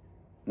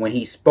 When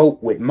he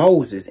spoke with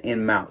Moses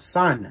in Mount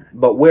Sinai.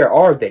 But where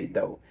are they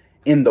though?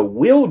 In the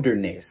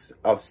wilderness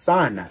of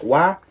Sinai.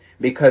 Why?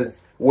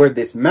 Because where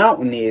this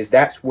mountain is,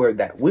 that's where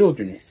that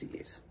wilderness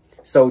is.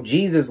 So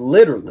Jesus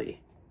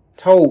literally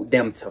told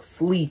them to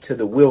flee to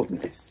the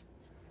wilderness.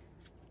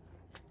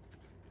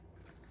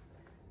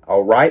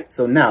 All right.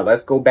 So now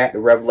let's go back to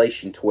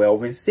Revelation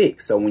 12 and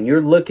 6. So when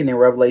you're looking in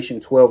Revelation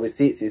 12 and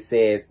 6, it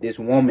says this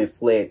woman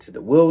fled to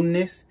the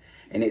wilderness.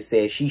 And it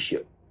says she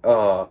should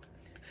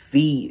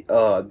feed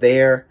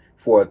there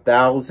for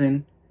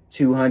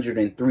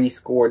 1,203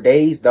 score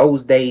days.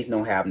 Those days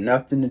don't have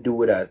nothing to do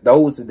with us.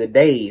 Those are the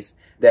days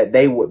that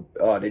they would,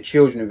 the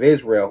children of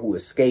Israel who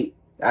escaped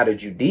out of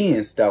Judea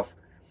and stuff,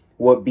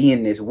 would be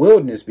in this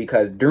wilderness,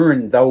 because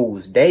during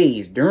those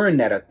days, during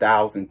that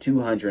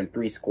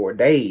 1,203 score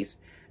days,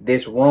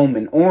 this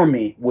Roman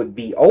army would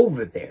be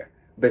over there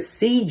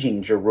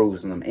besieging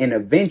Jerusalem and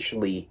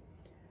eventually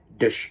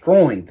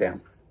destroying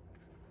them.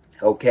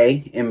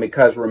 Okay, and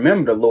because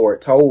remember, the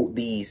Lord told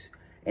these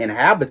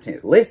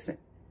inhabitants, listen,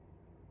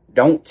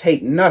 don't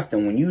take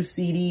nothing. When you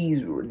see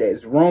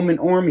this Roman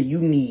army, you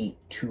need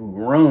to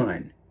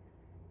run.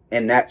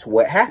 And that's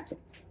what happened.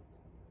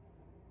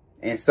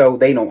 And so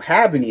they don't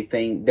have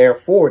anything.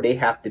 Therefore, they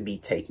have to be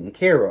taken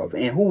care of.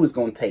 And who is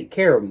going to take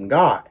care of them?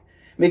 God.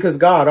 Because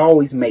God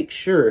always makes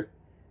sure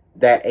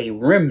that a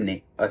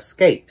remnant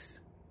escapes.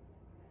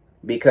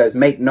 Because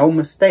make no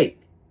mistake,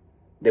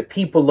 the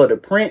people of the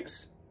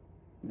prince,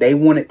 they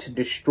wanted to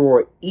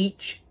destroy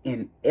each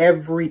and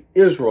every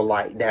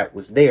Israelite that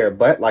was there.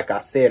 But like I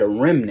said, a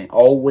remnant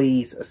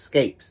always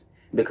escapes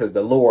because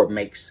the Lord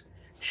makes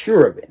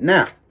sure of it.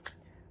 Now,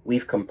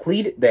 we've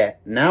completed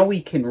that. Now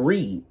we can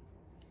read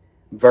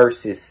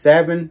verses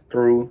 7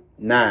 through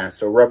 9.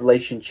 So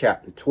Revelation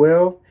chapter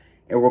 12.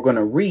 And we're going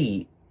to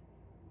read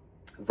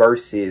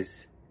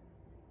verses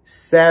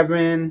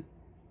 7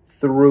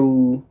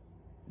 through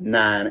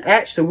 9.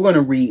 Actually, we're going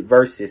to read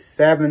verses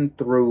 7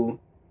 through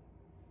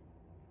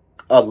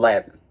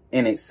 11.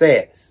 And it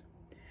says,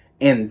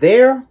 and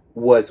there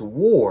was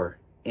war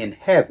in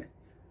heaven.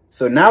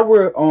 So now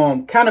we're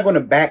kind of going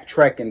to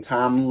backtrack in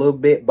time a little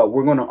bit, but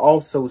we're going to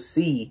also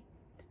see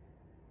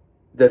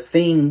the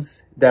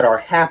things that are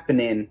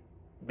happening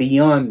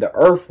beyond the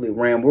earthly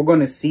realm. We're going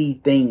to see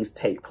things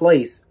take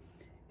place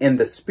in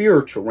the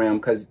spiritual realm,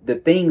 because the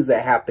things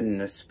that happen in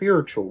the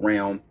spiritual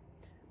realm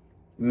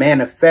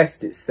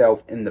manifest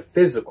itself in the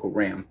physical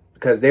realm,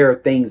 because there are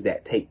things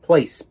that take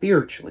place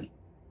spiritually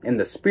in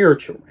the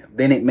spiritual realm.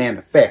 Then it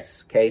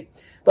manifests. Okay.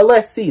 But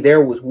let's see,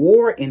 there was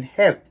war in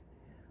heaven.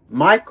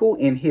 Michael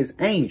and his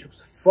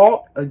angels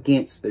fought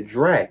against the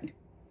dragon,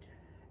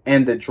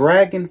 and the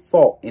dragon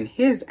fought and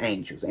his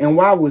angels. And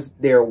why was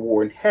there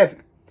war in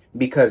heaven?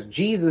 Because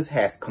Jesus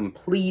has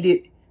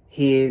completed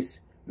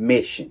his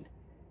mission.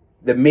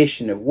 The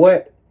mission of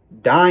what?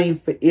 Dying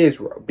for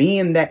Israel,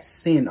 being that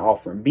sin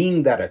offering,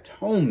 being that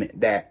atonement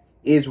that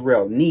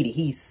Israel needed.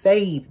 He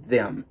saved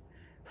them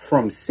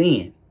from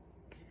sin.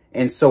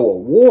 And so a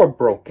war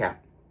broke out.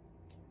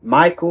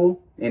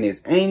 Michael and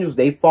his angels,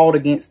 they fought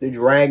against the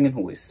dragon,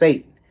 who is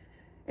Satan.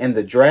 And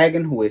the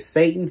dragon, who is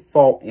Satan,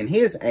 fought in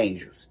his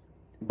angels.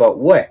 But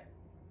what?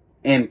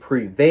 And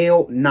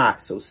prevailed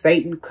not. So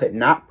Satan could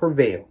not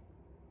prevail.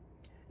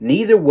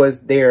 Neither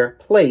was their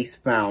place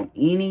found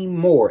any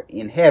more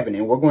in heaven.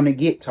 And we're going to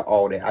get to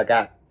all that. I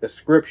got the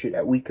scripture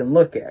that we can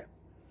look at.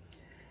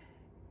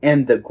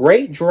 And the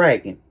great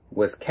dragon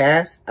was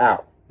cast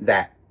out,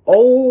 that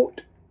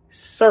old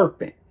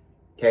serpent,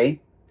 okay,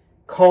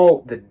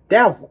 called the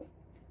devil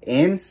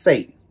and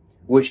Satan,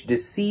 which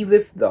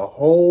deceiveth the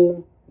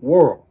whole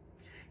world.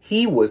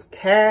 He was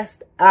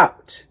cast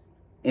out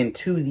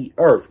into the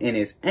earth, and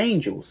his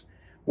angels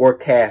were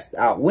cast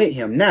out with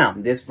him. Now,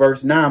 this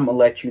verse 9, I'm going to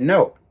let you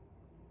know.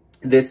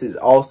 This is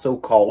also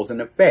cause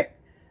and effect.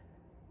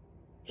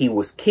 He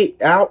was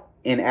kicked out,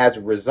 and as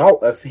a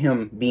result of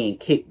him being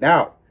kicked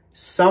out,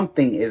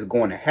 something is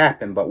going to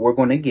happen, but we're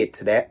going to get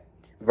to that.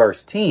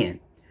 Verse 10,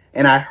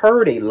 and I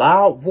heard a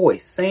loud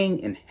voice saying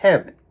in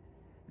heaven,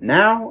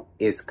 now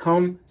is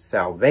come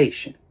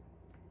salvation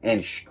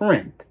and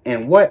strength,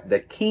 and what? The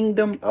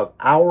kingdom of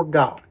our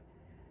God,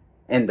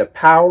 and the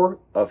power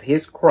of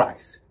his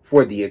Christ.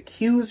 For the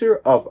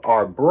accuser of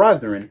our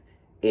brethren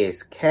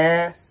is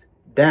cast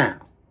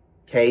down.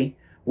 Okay,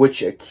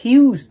 which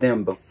accused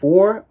them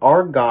before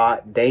our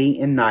God day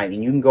and night.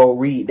 And you can go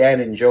read that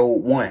in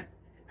Job 1.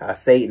 How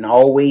Satan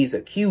always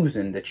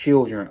accusing the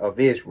children of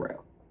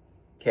Israel.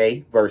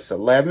 Okay, verse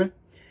 11.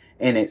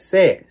 And it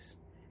says,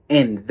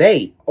 and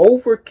they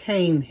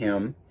overcame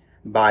him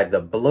by the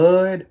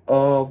blood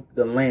of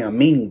the Lamb.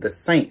 Meaning the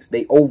saints,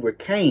 they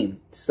overcame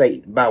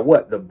Satan by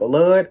what? The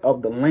blood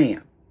of the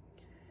Lamb.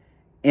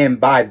 And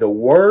by the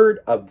word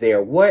of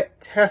their what?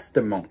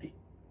 Testimony,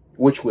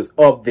 which was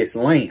of this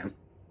Lamb,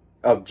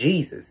 of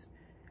Jesus.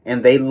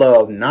 And they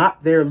loved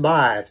not their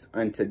lives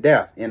unto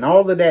death. And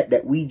all of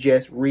that we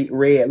just read,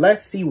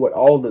 let's see what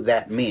all of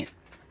that meant.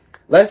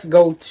 Let's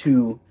go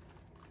to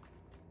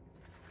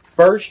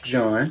 1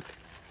 John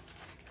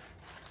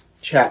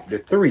chapter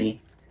 3.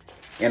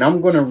 And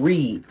I'm going to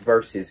read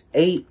verses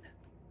 8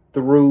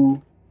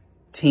 through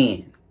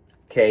 10.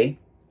 Okay.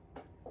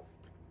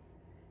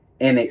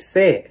 And it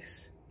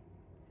says,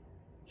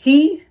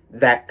 he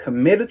that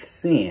committeth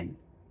sin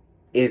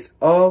is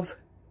of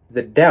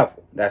the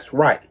devil. That's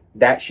right.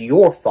 That's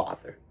your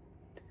father.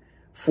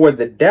 For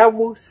the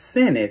devil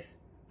sinneth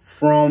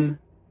from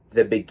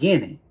the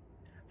beginning.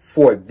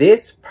 For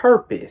this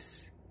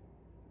purpose,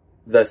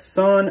 the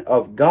Son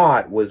of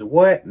God was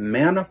what?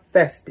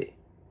 Manifested,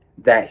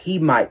 that he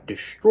might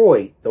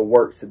destroy the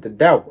works of the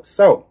devil.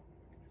 So,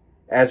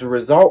 as a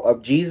result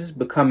of Jesus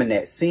becoming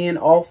that sin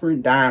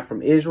offering, dying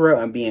from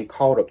Israel, and being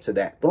called up to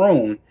that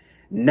throne,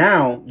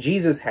 now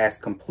Jesus has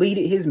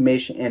completed his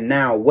mission. And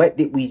now what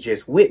did we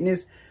just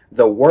witness?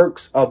 The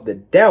works of the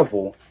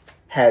devil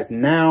has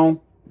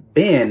now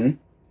been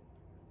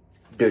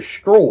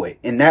destroyed.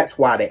 And that's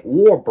why that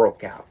war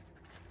broke out.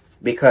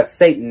 Because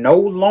Satan no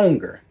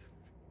longer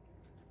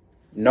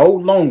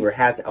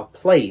has a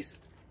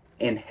place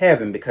in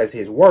heaven, because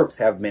his works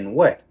have been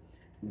what?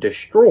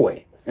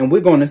 Destroyed. And we're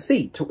going to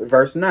see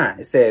verse 9.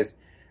 It says,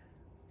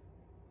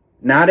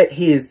 now that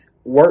his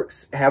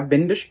works have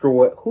been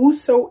destroyed,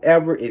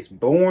 whosoever is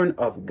born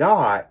of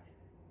God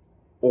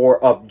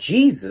or of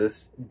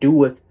Jesus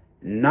doeth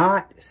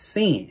not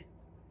sin,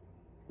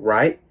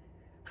 right?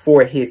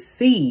 For his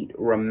seed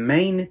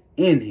remaineth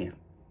in him,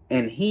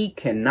 and he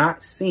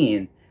cannot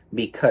sin,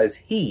 because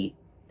he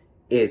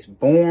is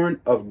born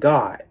of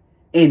God.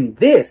 In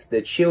this,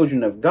 the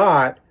children of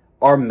God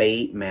are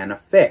made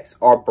manifest,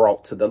 are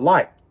brought to the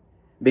light.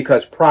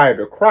 Because prior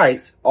to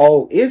Christ,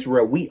 all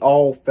Israel, we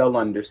all fell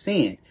under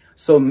sin.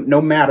 So no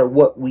matter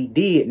what we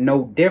did,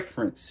 no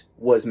difference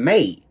was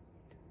made.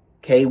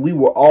 Okay, we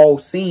were all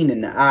seen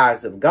in the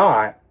eyes of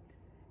God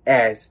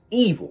as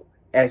evil,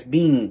 as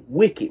being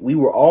wicked. We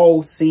were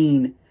all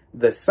seen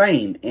the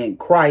same. And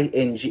Christ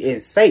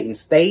and Satan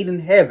stayed in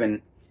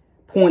heaven,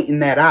 pointing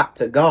that out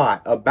to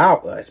God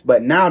about us.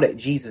 But now that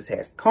Jesus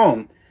has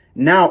come,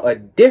 now a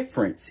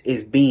difference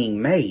is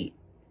being made.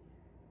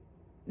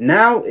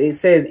 Now it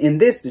says, in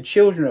this the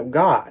children of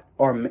God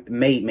are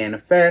made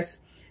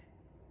manifest,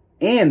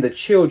 and the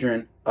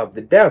children of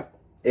the devil.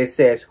 It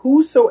says,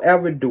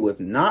 whosoever doeth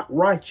not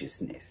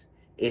righteousness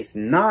is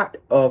not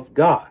of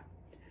God,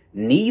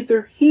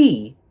 neither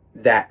he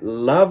that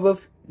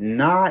loveth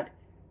not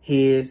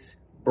his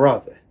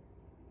brother.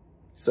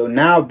 So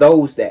now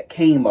those that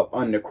came up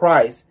under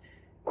Christ,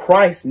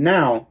 Christ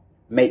now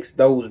makes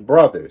those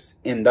brothers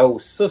and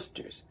those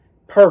sisters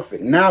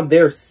perfect. Now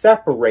they're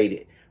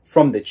separated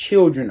from the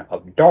children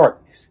of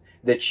darkness,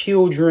 the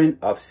children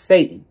of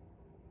Satan.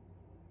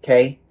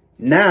 Okay,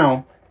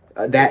 now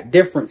that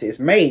difference is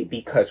made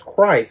because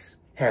Christ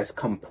has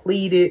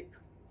completed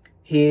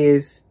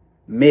his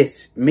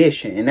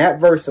mission. In that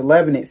verse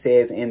 11, it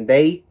says, and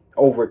they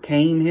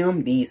overcame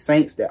him, these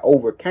saints that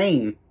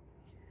overcame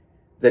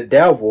the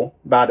devil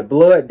by the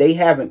blood. They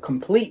haven't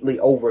completely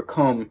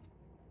overcome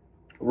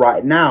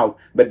right now,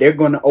 but they're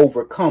going to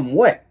overcome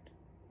what?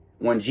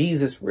 When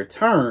Jesus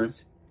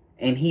returns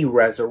and he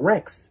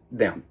resurrects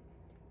them.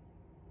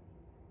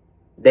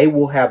 They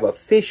will have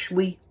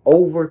officially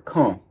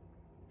overcome.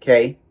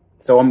 Okay,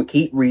 so I'm going to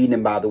keep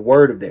reading. By the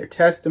word of their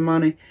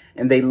testimony,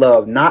 and they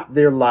love not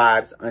their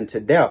lives unto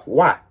death.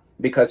 Why?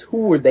 Because who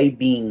were they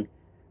being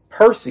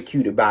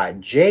persecuted by,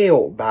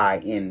 jailed by,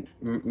 and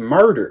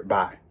murdered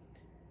by?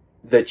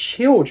 The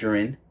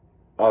children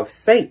of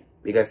Satan.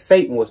 Because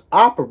Satan was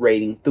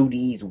operating through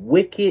these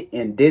wicked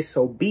and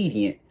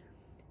disobedient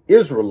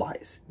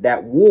Israelites.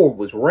 That war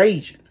was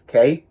raging.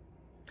 Okay,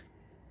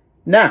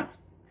 now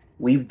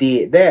we've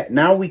did that.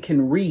 Now we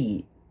can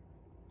read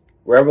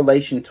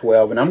Revelation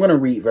 12, and I'm going to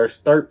read verse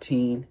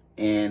 13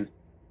 and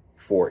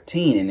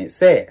 14, and it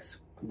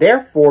says,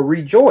 therefore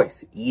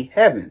rejoice, ye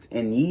heavens,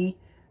 and ye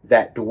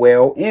that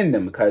dwell in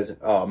them, because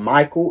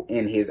Michael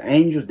and his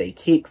angels, they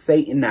kick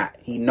Satan out.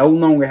 He no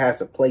longer has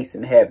a place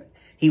in heaven.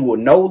 He will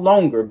no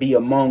longer be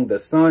among the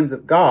sons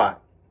of God,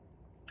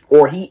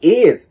 or he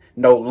is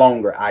no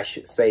longer, I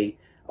should say,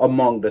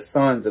 among the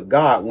sons of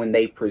God when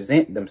they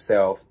present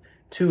themselves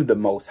to the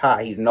Most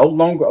High. He's no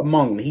longer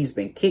among them. He's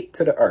been kicked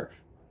to the earth.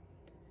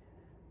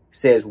 It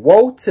says,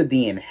 woe to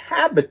the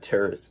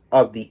inhabitants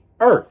of the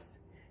earth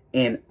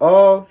and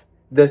of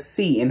the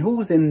sea. And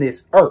who's in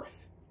this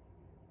earth?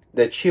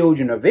 The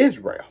children of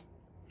Israel.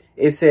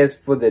 It says,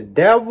 for the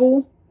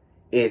devil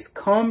is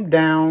come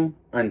down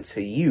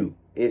unto you.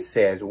 It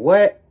says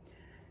what?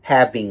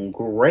 Having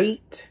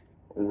great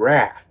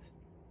wrath.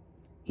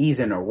 He's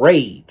in a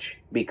rage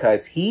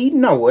because he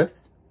knoweth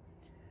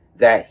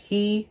that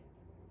he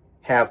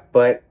have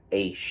but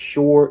a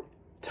short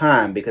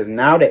time. Because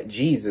now that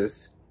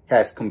Jesus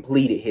has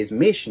completed his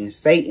mission,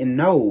 Satan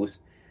knows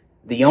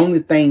the only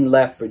thing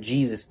left for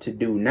Jesus to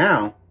do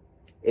now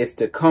is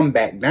to come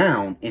back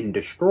down and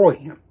destroy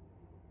him.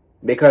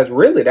 Because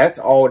really, that's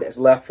all that's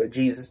left for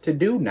Jesus to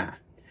do now.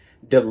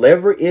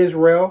 Deliver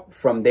Israel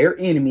from their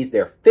enemies,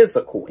 their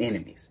physical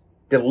enemies.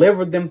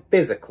 Deliver them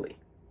physically.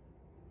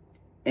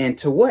 And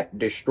to what?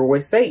 Destroy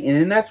Satan.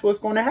 And that's what's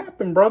going to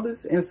happen,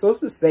 brothers and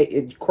sisters.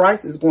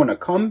 Christ is going to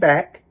come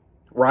back,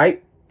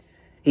 right?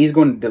 He's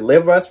going to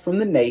deliver us from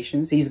the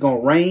nations. He's going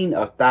to reign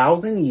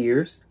 1,000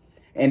 years.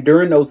 And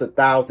during those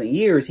 1,000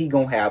 years, he's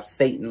going to have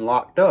Satan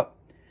locked up.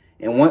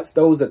 And once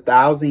those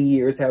 1,000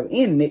 years have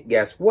ended,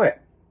 guess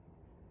what?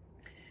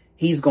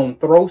 He's going to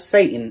throw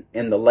Satan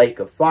in the lake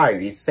of fire.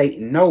 And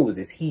Satan knows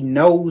this. He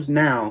knows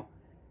now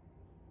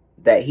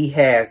that he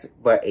has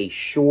but a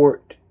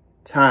short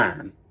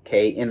time.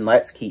 Okay, and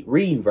let's keep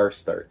reading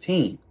verse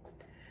 13.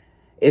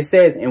 It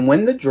says, and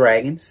when the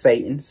dragon,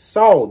 Satan,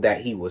 saw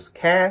that he was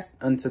cast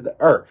unto the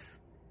earth,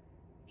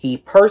 he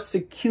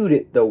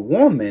persecuted the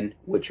woman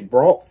which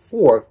brought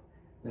forth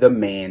the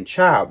man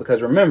child.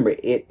 Because remember,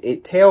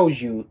 it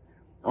tells you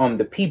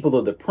the people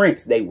of the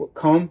prince, they would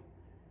come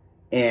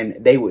and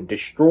they would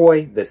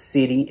destroy the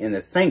city and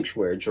the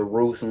sanctuary,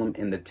 Jerusalem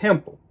and the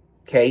temple.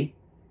 Okay,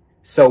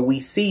 so we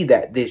see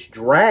that this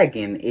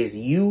dragon is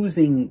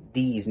using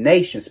these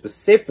nations,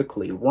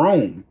 specifically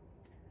Rome,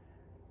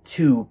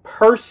 to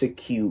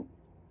persecute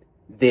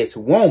this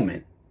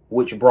woman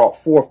which brought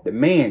forth the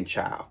man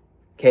child.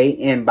 Okay,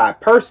 and by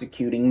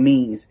persecuting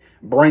means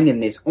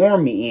bringing this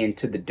army in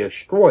to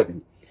destroy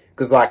them.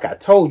 Because like I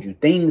told you,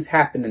 things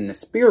happen in the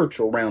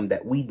spiritual realm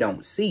that we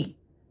don't see,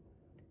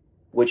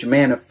 which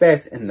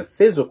manifests in the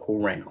physical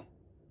realm.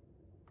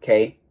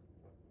 Okay,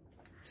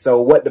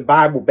 so what the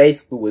Bible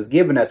basically was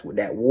giving us with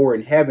that war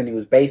in heaven,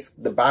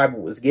 the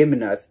Bible was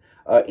giving us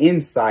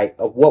insight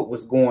of what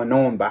was going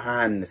on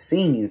behind the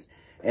scenes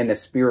in the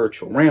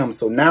spiritual realm.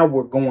 So now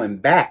we're going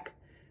back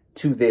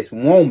to this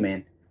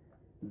woman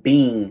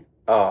being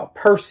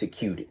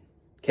persecuted.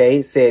 Okay,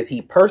 it says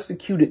he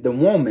persecuted the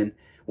woman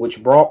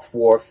which brought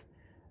forth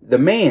the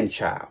man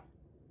child.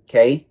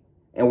 Okay,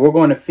 and we're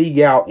going to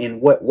figure out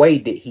in what way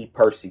did he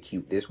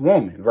persecute this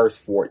woman. Verse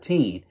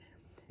 14,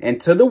 and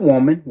to the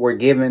woman were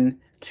given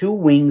 2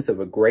 wings of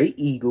a great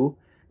eagle,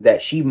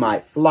 that she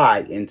might fly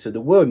into the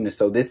wilderness.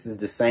 So this is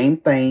the same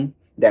thing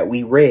that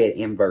we read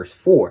in verse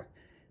 4.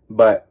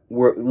 But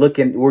we're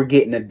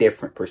getting a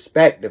different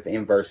perspective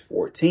in verse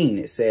 14.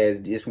 It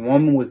says this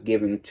woman was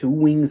given 2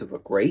 wings of a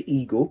great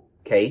eagle.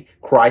 Okay,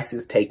 Christ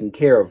is taking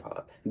care of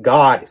her.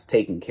 God is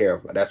taking care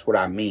of her. That's what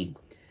I mean.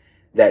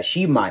 That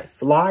she might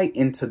fly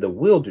into the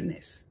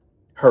wilderness,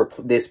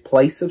 this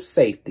place of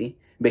safety,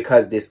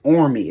 because this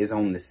army is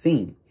on the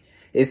scene.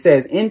 It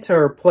says, into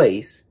her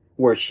place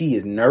where she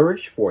is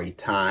nourished for a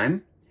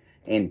time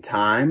and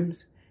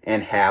times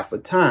and half a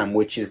time,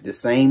 which is the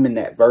same in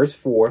that verse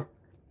 4.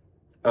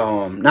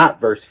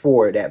 Not verse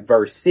 4, that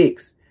verse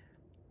 6,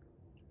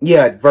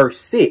 yeah, verse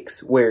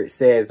 6, where it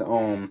says,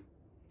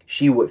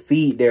 she would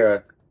feed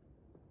there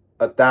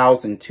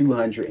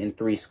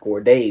 1,203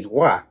 score days.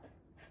 Why?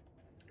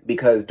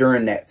 Because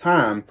during that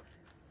time,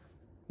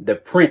 the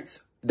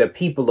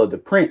people of the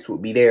prince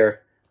would be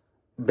there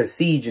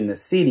besieging the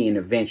city and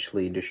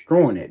eventually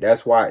destroying it.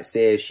 That's why it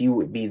says she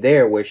would be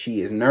there where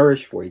she is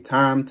nourished for a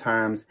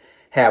times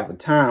have a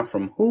time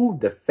from who?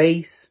 The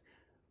face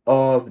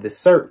of the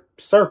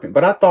serpent.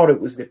 But I thought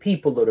it was the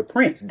people of the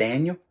prince,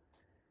 Daniel.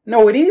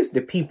 No, it is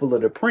the people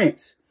of the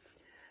prince.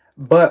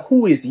 But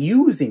who is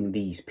using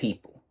these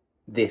people?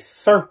 This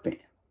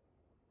serpent,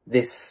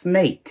 this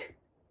snake,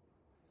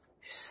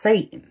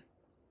 Satan.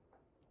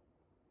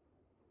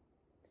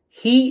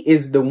 He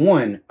is the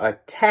one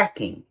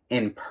attacking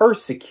and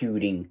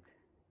persecuting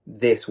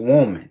this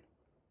woman.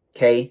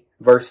 Okay,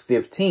 verse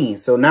 15.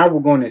 So now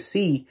we're going to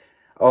see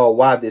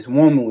why this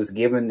woman was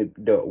given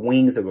the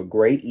wings of a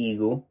great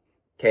eagle.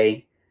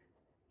 Okay,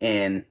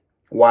 and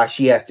why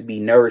she has to be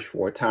nourished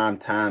for a time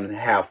and a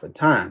half a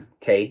time.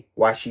 Okay,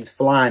 why she's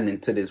flying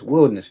into this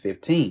wilderness.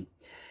 15.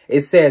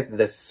 It says,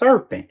 the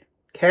serpent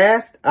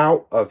cast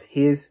out of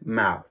his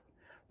mouth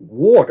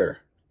water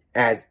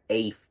as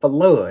a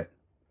flood.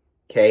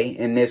 Okay,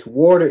 and this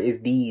water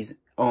is these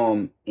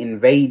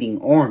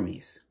invading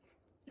armies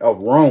of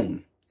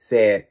Rome.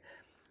 Said,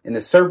 and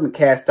the serpent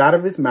cast out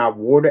of his mouth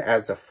water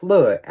as a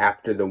flood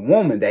after the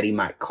woman, that he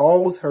might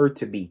cause her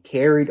to be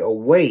carried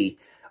away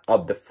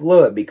of the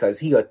flood, because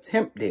he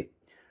attempted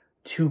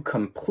to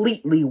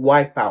completely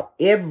wipe out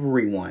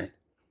everyone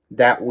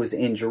that was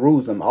in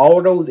Jerusalem.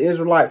 All those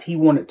Israelites, he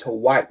wanted to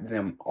wipe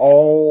them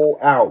all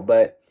out.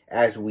 But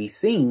as we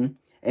seen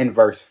in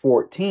verse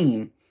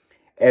 14,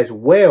 as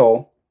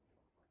well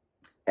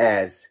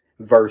as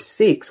verse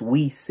 6,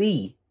 we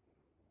see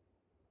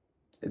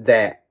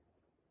that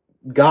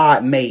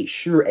God made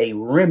sure a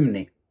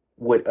remnant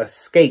would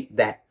escape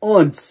that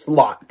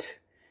onslaught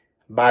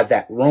by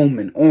that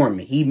Roman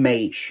army. He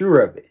made sure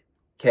of it.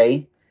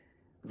 Okay.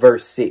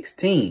 Verse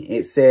 16,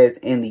 it says,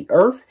 and the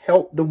earth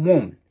helped the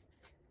woman,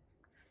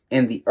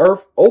 and the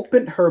earth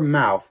opened her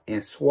mouth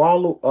and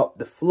swallowed up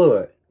the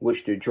flood,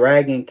 which the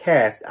dragon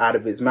cast out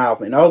of his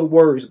mouth. In other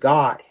words,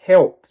 God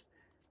helped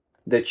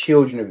the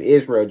children of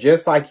Israel,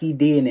 just like he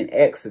did in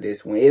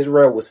Exodus when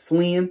Israel was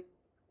fleeing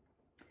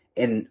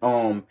and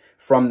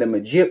from them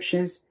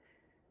Egyptians.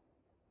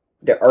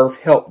 The earth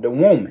helped the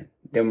woman.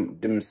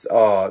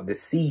 The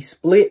sea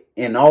split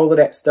and all of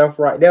that stuff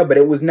right there. But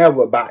it was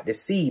never about the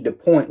sea. The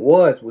point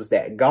was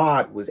that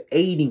God was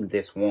aiding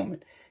this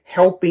woman,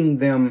 helping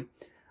them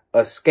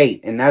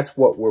escape. And that's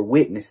what we're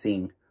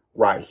witnessing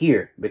right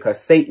here,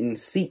 because Satan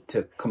seeked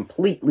to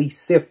completely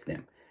sift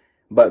them.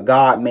 But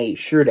God made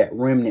sure that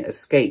remnant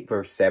escaped.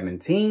 Verse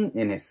 17,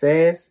 and it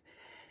says,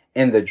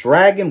 and the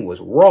dragon was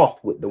wroth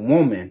with the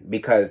woman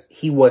because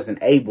he wasn't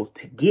able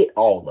to get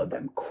all of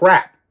them.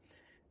 Crap.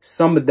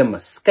 Some of them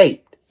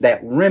escaped. That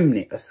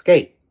remnant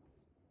escaped.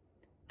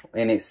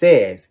 And it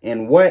says,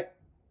 and what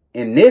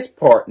in this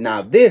part,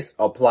 now this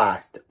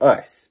applies to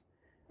us.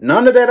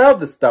 None of that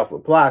other stuff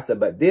applies to,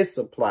 but this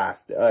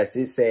applies to us.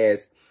 It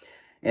says,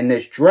 and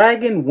this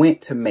dragon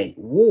went to make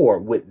war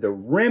with the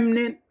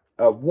remnant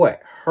of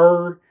what?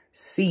 Her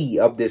seed,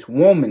 of this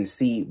woman's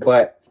seed.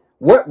 But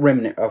what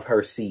remnant of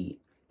her seed?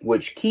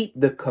 Which keep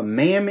the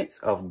commandments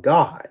of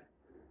God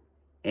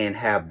and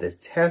have the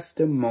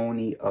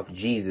testimony of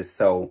Jesus.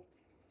 So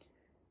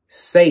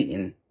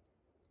Satan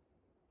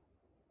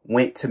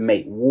went to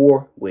make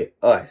war with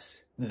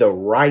us, the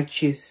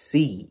righteous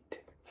seed.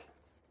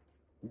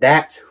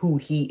 That's who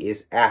he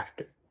is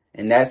after.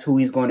 And that's who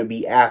he's going to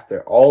be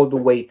after all the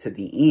way to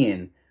the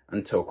end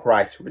until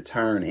Christ's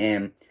return.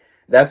 And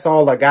that's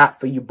all I got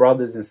for you,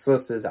 brothers and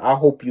sisters. I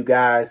hope you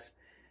guys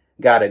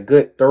got a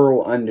good,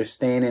 thorough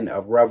understanding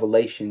of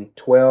Revelation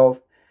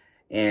 12.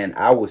 And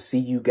I will see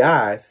you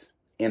guys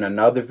in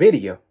another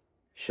video.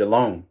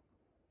 Shalom.